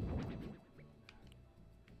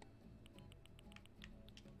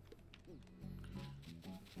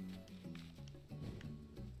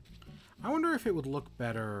 I wonder if it would look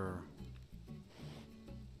better.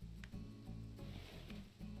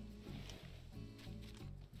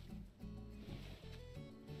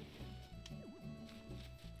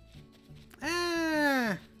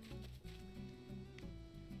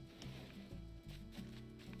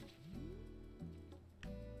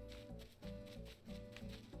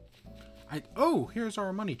 Oh, here's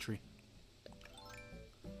our money tree.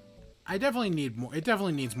 I definitely need more. It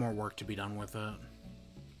definitely needs more work to be done with it.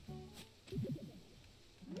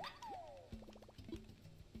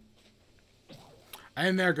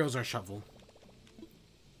 And there goes our shovel.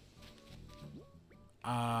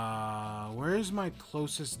 Where's my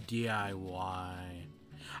closest DIY?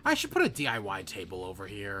 I should put a DIY table over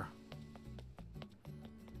here.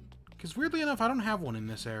 Because weirdly enough, I don't have one in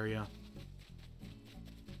this area.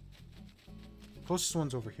 Closest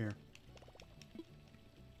one's over here.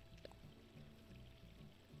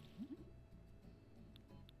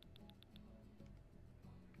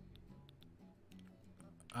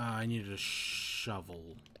 I needed a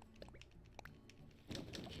shovel.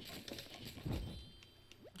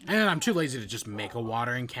 And I'm too lazy to just make a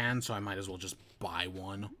watering can, so I might as well just buy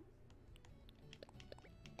one.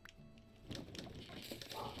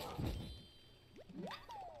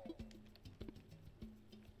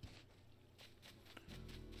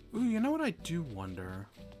 Ooh, you know what I do wonder?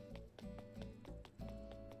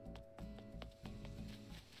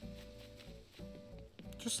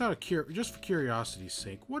 Just for curiosity's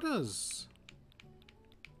sake, what does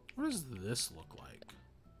this look like?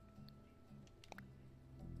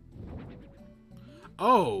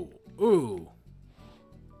 Oh, ooh.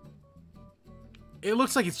 It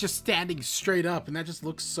looks like it's just standing straight up, and that just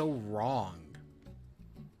looks so wrong.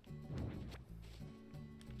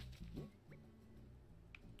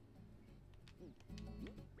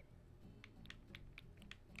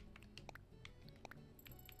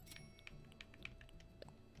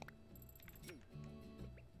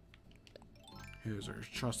 Here's our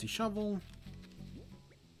trusty shovel.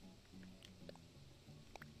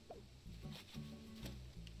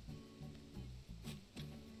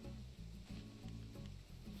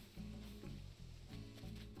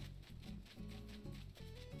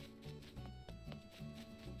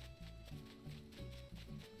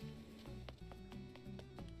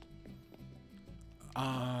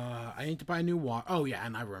 I need to buy a new water. Oh yeah,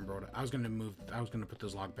 and I remember what I was gonna move. I was gonna put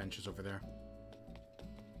those log benches over there.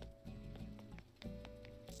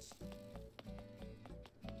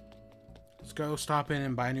 Let's go stop in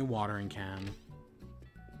and buy a new watering can.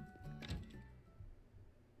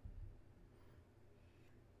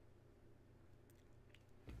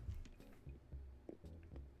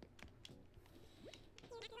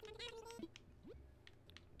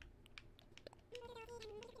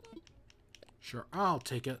 Sure, I'll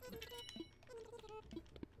take it.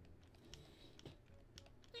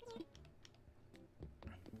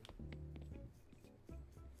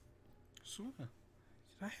 So,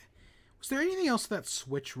 was there anything else to that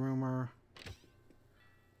switch rumor?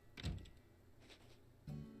 I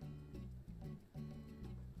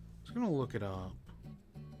was gonna look it up.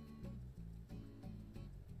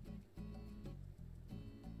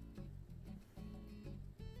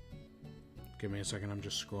 Give me a second, I'm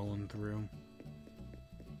just scrolling through.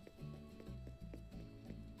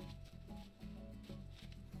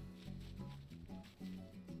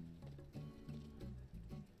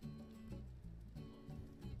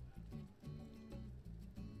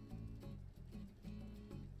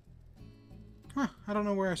 Huh, I don't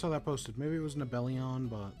know where I saw that posted. Maybe it was Nibelion,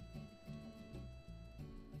 but...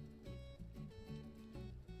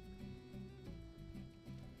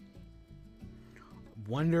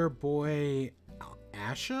 Wonder Boy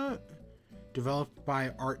Asha? Developed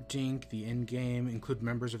by Art Dink, the in-game include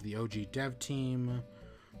members of the OG dev team.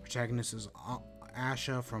 Protagonist is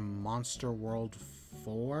Asha from Monster World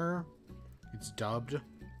 4. It's dubbed.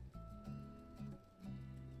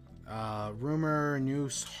 Rumor, new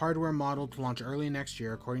hardware model to launch early next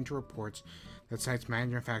year, according to reports that cites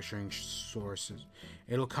manufacturing sources.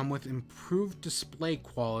 It'll come with improved display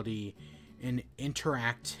quality and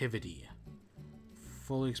interactivity.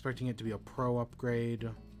 Fully expecting it to be a pro upgrade.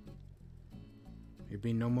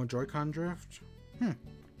 Maybe no more Joy-Con drift?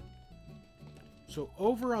 So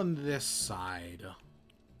over on this side...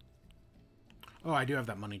 Oh, I do have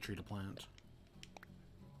that money tree to plant.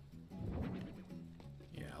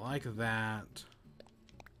 Yeah, like that.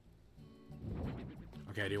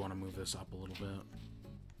 Okay, I do want to move this up a little bit.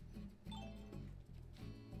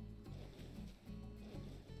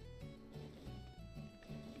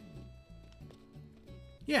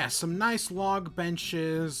 Yeah, some nice log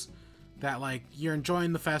benches that, like, you're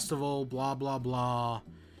enjoying the festival, blah, blah, blah.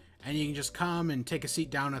 And you can just come and take a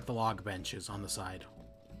seat down at the log benches on the side.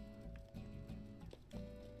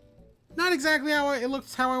 Not exactly how it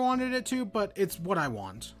looks how I wanted it to, but it's what I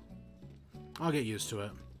want. I'll get used to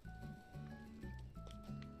it.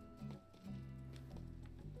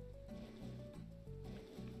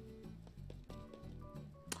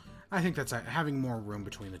 I think that's having more room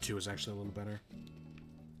between the two is actually a little better.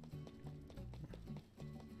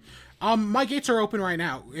 My gates are open right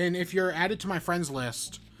now, and if you're added to my friends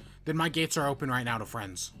list, then my gates are open right now to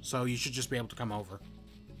friends. So you should just be able to come over.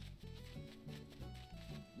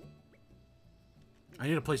 I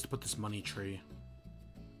need a place to put this money tree.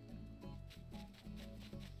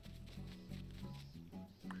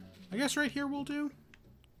 I guess right here will do.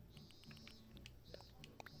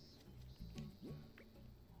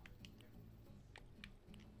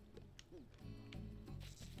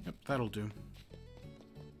 Yep, that'll do.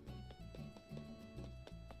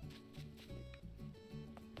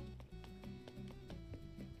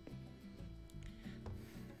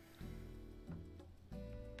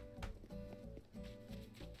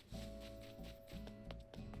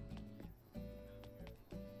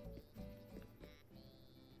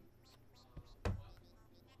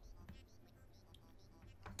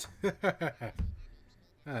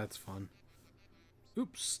 That's fun.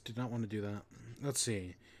 Oops, did not want to do that. Let's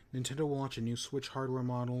see. Nintendo will launch a new Switch hardware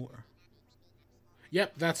model.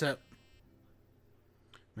 Yep, that's it.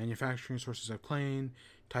 Manufacturing sources are plain.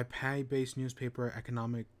 Taipei-based newspaper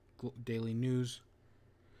Economic Daily News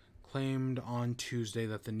claimed on Tuesday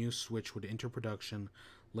that the new Switch would enter production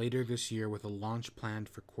later this year with a launch planned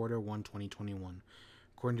for Q1 2021.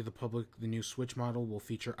 According to the public, the new Switch model will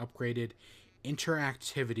feature upgraded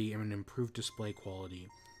interactivity and an improved display quality.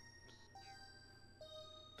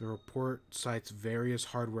 The report cites various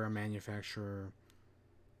hardware manufacturer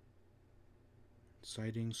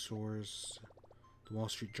citing source. The Wall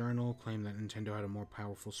Street Journal claimed that Nintendo had a more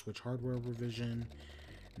powerful Switch hardware revision,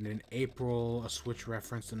 and in April, a Switch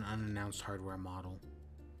referenced an unannounced hardware model.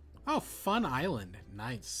 Oh, Fun Island.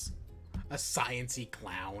 Nice. A science-y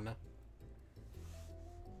clown.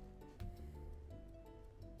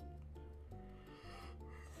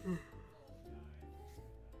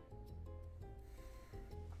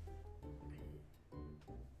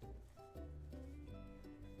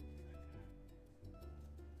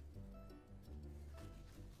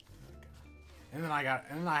 And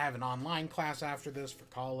then I have an online class after this for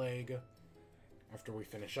colleague. After we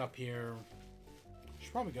finish up here.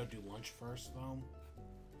 Should probably go do lunch first, though.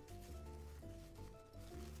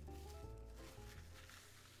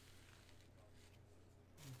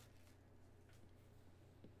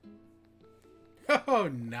 Oh,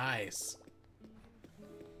 nice.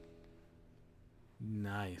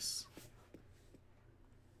 Nice.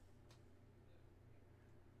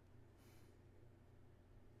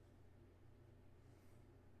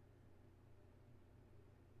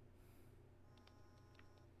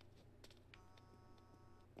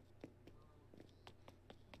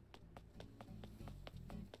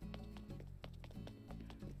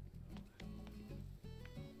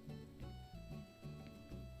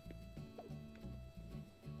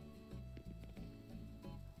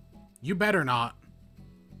 You better not.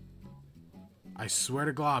 I swear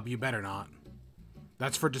to Glob, you better not.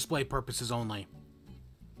 That's for display purposes only.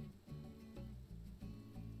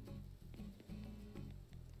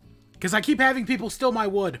 Because I keep having people steal my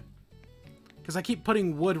wood. Because I keep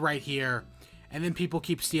putting wood right here, and then people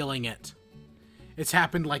keep stealing it. It's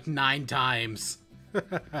happened like 9 times.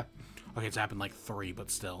 Okay, it's happened like 3, but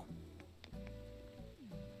still.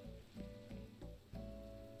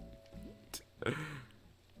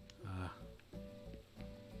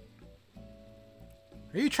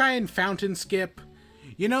 Are you trying fountain skip?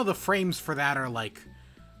 You know the frames for that are like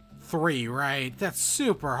 3, right? That's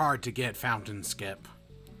super hard to get fountain skip.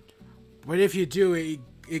 But if you do,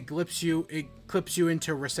 it clips you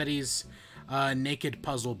into Rossetti's naked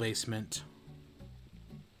puzzle basement.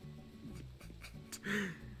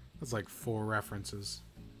 That's like 4 references.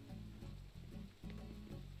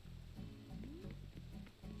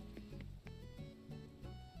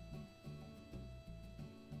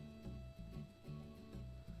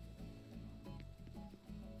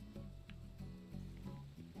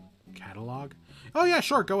 Catalog? Oh yeah,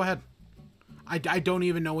 sure, go ahead. I don't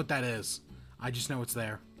even know what that is. I just know it's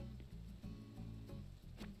there.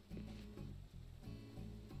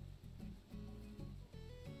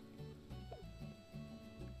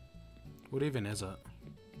 What even is it?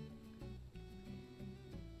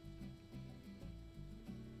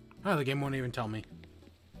 Oh, the game won't even tell me.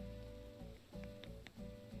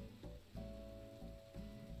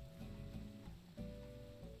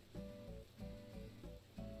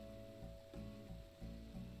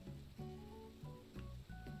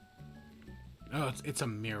 Oh, it's a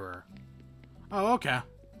mirror. Oh, okay.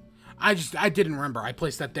 I didn't remember. I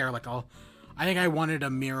placed that there like I think I wanted a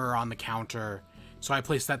mirror on the counter, so I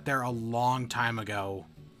placed that there a long time ago.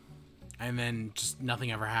 And then just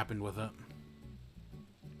nothing ever happened with it.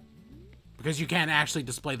 Because you can't actually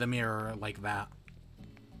display the mirror like that.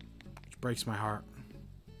 Which breaks my heart.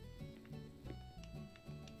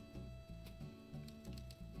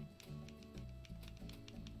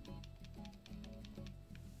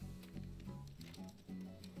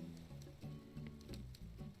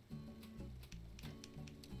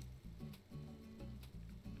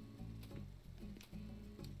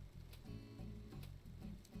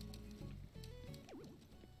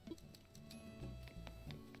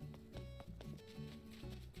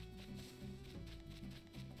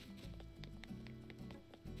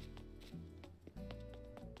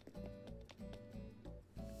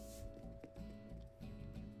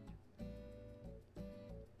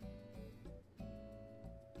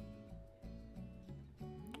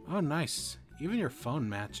 Oh, nice. Even your phone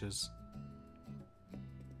matches.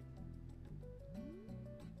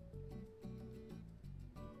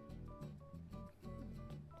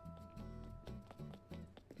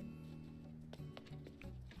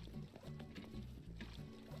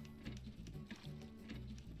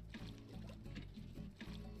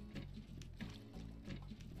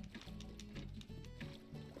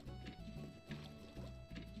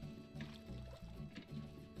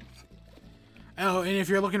 Oh, and if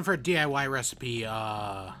you're looking for a DIY recipe,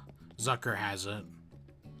 Zucker has it.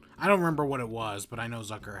 I don't remember what it was, but I know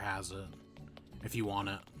Zucker has it. If you want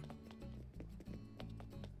it.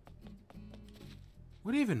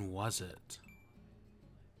 What even was it?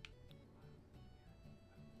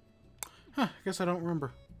 Huh, I guess I don't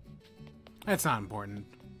remember. That's not important.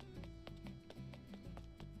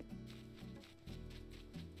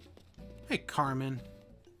 Hey, Carmen.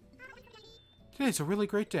 Today's a really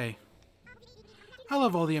great day. I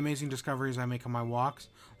love all the amazing discoveries I make on my walks,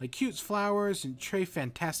 like cute flowers and très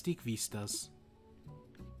fantastique vistas.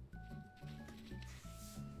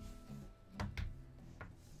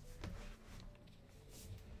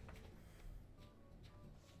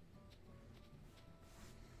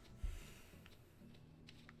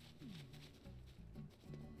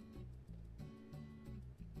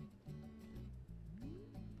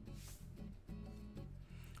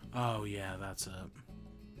 Oh yeah, that's it.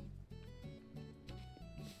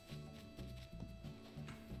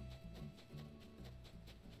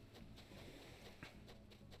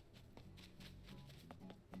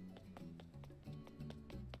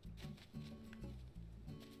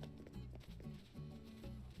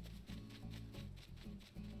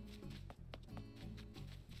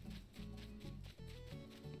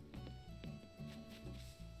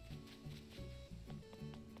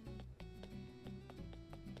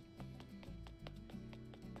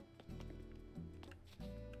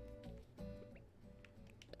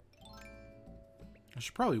 I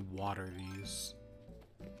should probably water these.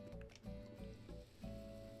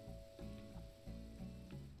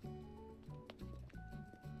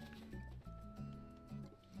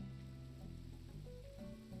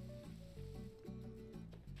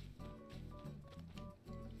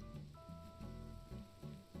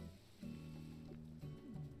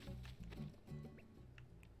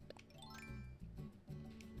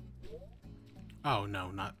 Oh no,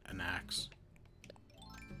 not an axe.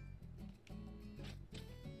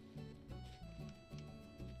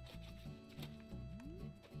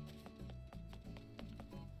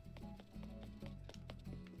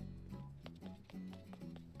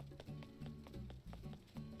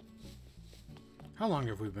 How long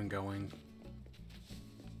have we been going?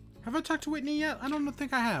 Have I talked to Whitney yet? I don't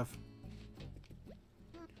think I have.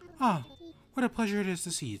 Ah, what a pleasure it is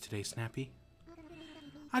to see you today, Snappy.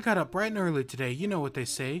 I got up bright and early today. You know what they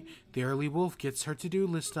say. The early wolf gets her to-do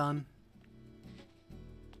list done.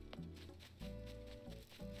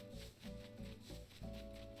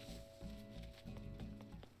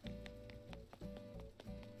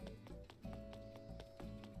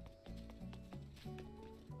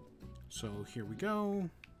 So here we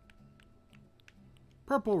go.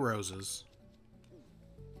 Purple roses.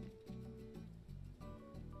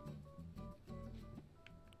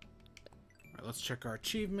 Alright, let's check our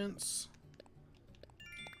achievements.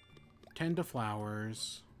 Tend to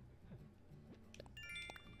flowers.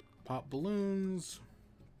 Pop balloons.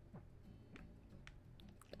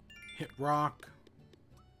 Hit rock.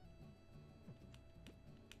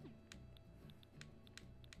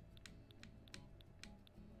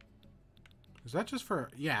 Is that just for...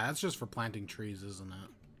 Yeah, that's just for planting trees, isn't it?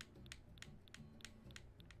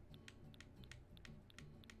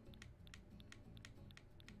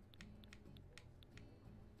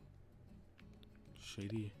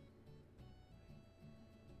 Shady.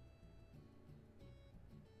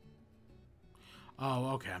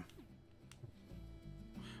 Oh, okay.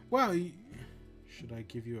 Well, should I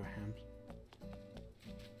give you a ham?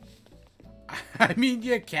 I mean,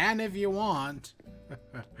 you can if you want.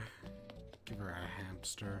 Give her a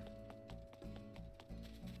hamster.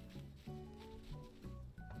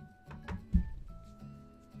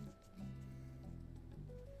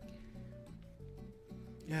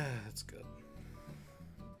 Yeah, that's good.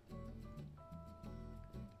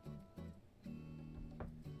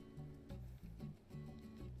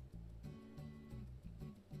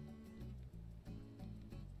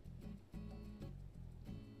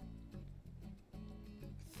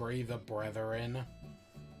 Free the brethren.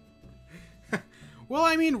 Well,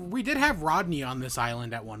 I mean, we did have Rodney on this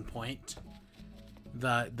island at one point.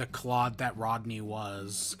 The Claude that Rodney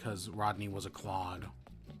was, because Rodney was a Claude.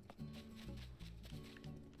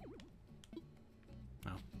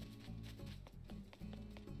 Oh.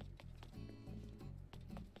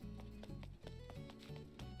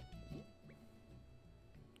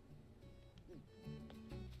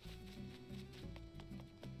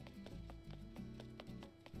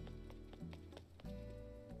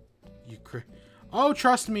 Oh,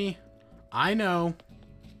 trust me. I know.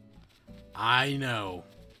 I know.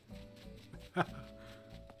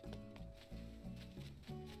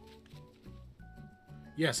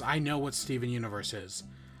 Yes, I know what Steven Universe is.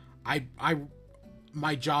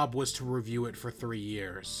 My job was to review it for 3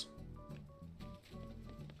 years.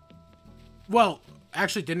 Well,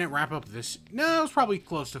 actually, didn't it wrap up this? No, it was probably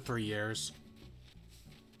close to 3 years.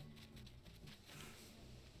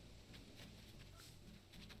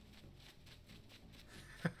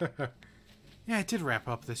 Yeah, it did wrap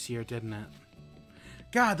up this year, didn't it?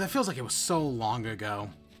 God, that feels like it was so long ago.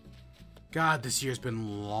 God, this year's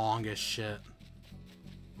been long as shit.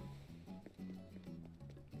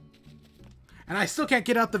 And I still can't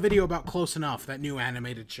get out the video about Close Enough, that new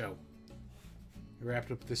animated show. It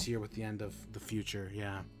wrapped up this year with the end of the future,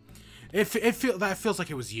 yeah. That feels like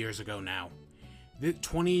it was years ago now.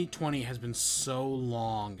 2020 has been so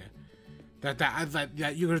long that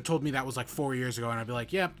you could have told me that was like 4 years ago, and I'd be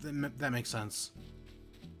like, yep, that makes sense.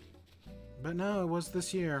 But no, it was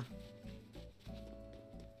this year.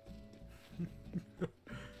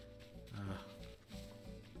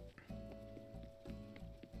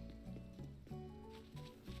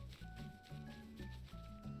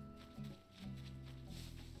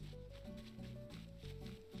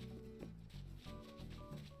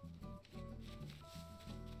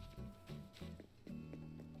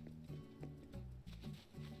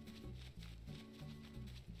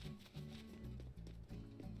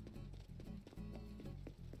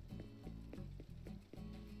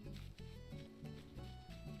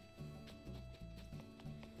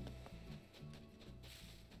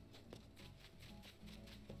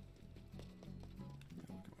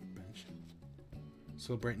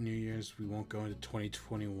 Celebrate New Year's. We won't go into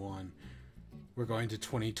 2021. We're going to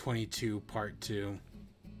 2022 Part 2.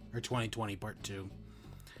 Or 2020 Part 2.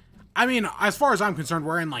 I mean, as far as I'm concerned,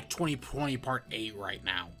 we're in like 2020 Part 8 right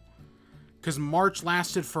now. Because March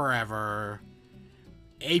lasted forever.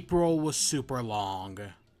 April was super long.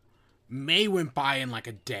 May went by in like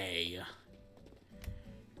a day.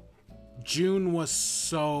 June was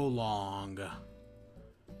so long.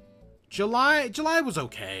 July was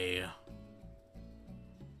okay.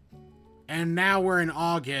 And now we're in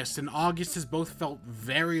August, and August has both felt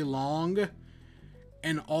very long,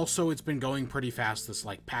 and also it's been going pretty fast this,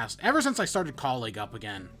 like, ever since I started Colleague up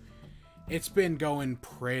again. It's been going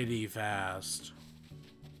pretty fast.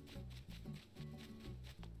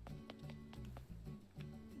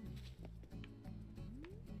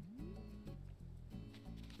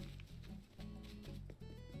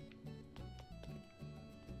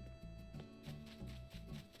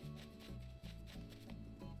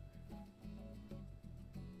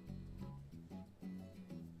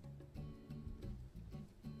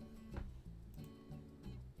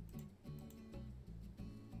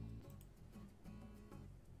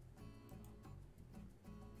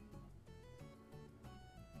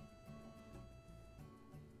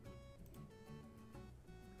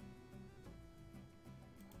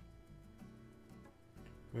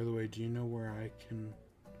 By the way, do you know where I can...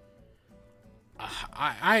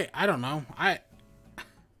 I don't know.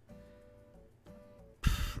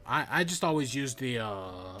 I just always use the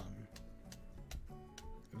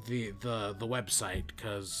website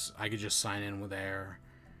because I could just sign in with there.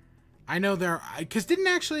 I know there, because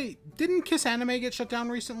didn't Kiss Anime get shut down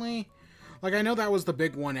recently? Like, I know that was the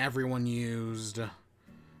big one everyone used,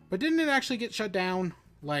 but didn't it actually get shut down?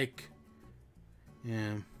 Like,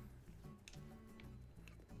 yeah.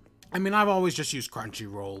 I mean, I've always just used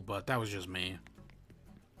Crunchyroll, but that was just me.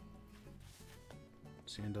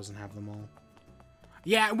 See, it doesn't have them all.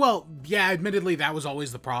 Yeah, well, yeah, admittedly, that was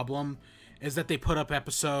always the problem, is that they put up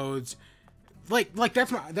episodes... Like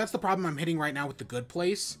that's the problem I'm hitting right now with The Good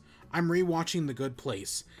Place. I'm rewatching The Good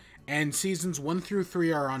Place, and seasons 1 through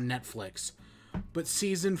 3 are on Netflix, but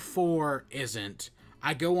season 4 isn't.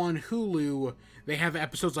 I go on Hulu, they have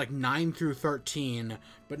episodes like 9 through 13,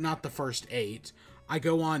 but not the first 8. I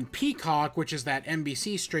go on Peacock, which is that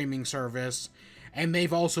NBC streaming service, and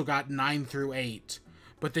they've also got 9 through 8,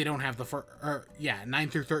 but they don't have the 9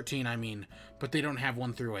 through 13, I mean, but they don't have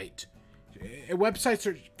 1 through 8.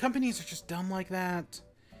 Companies are just dumb like that.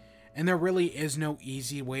 And there really is no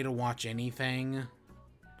easy way to watch anything.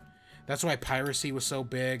 That's why piracy was so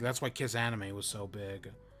big. That's why Kiss Anime was so big.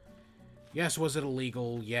 Yes, was it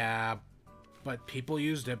illegal? Yeah. But people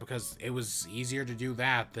used it because it was easier to do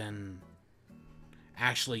that than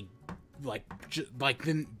actually,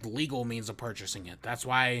 the legal means of purchasing it. That's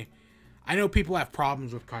why I know people have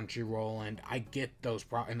problems with Crunchyroll, and I get those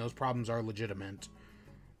those problems are legitimate.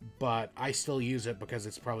 But I still use it because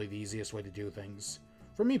it's probably the easiest way to do things.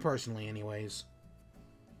 For me personally, anyways.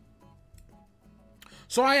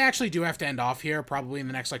 So I actually do have to end off here, probably in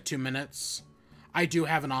the next, 2 minutes. I do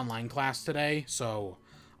have an online class today, so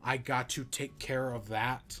I got to take care of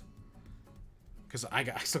that. Because I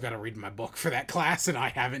still got to read my book for that class, and I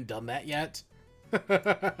haven't done that yet.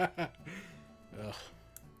 Ugh.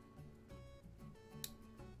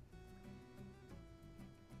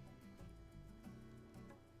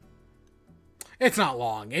 It's not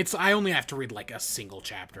long. I only have to read, a single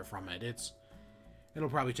chapter from it. It'll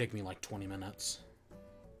probably take me, 20 minutes.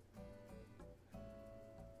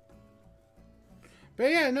 But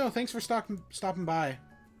yeah, no, thanks for stopping by.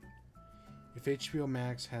 If HBO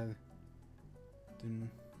Max had...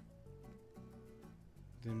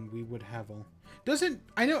 Then we would have all... Does it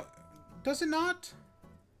not?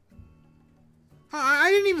 I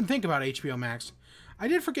didn't even think about HBO Max. I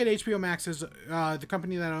did forget HBO Max is the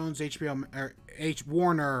company that owns HBO, or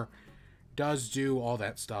Warner, does do all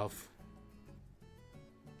that stuff.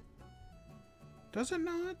 Does it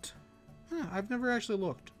not? Huh, I've never actually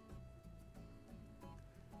looked.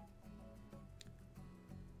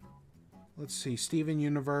 Let's see. Steven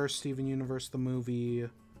Universe the movie.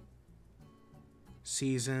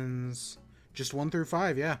 Seasons. Just 1 through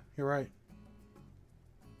 5, yeah, you're right.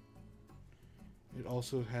 It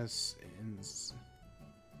also has...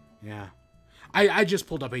 Yeah. I just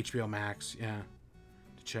pulled up HBO Max, yeah,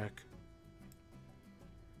 to check.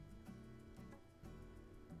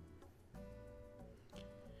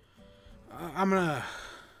 I'm gonna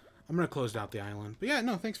close out the island. But yeah,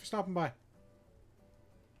 no, thanks for stopping by.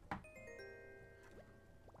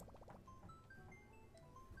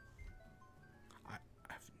 I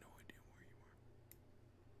have no idea where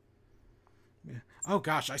you are. Yeah. Oh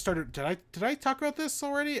gosh, did I talk about this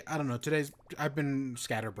already? I don't know. I've been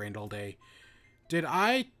scatterbrained all day.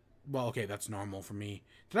 Well, okay, that's normal for me.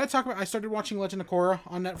 I started watching Legend of Korra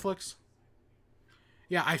on Netflix?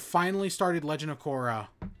 Yeah, I finally started Legend of Korra.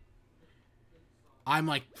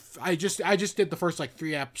 I just did the first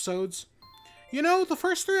 3 episodes. You know, the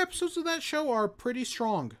first 3 episodes of that show are pretty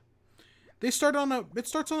strong. It starts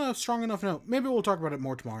on a strong enough note. Maybe we'll talk about it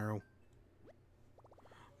more tomorrow.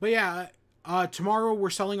 But yeah, tomorrow we're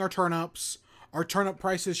selling our turnips. Our turnip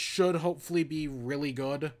prices should hopefully be really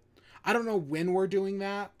good. I don't know when we're doing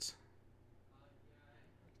that.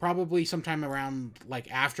 Probably sometime around,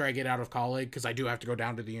 like, after I get out of college, because I do have to go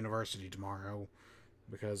down to the university tomorrow.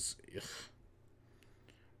 Because, ugh.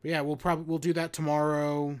 But yeah, we'll do that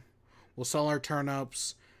tomorrow. We'll sell our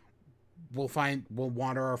turnips. We'll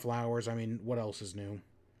water our flowers. I mean, what else is new?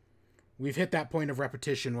 We've hit that point of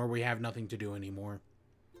repetition where we have nothing to do anymore.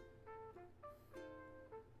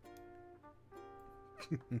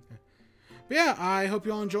 But yeah, I hope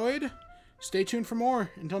you all enjoyed. Stay tuned for more.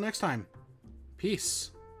 Until next time. Peace.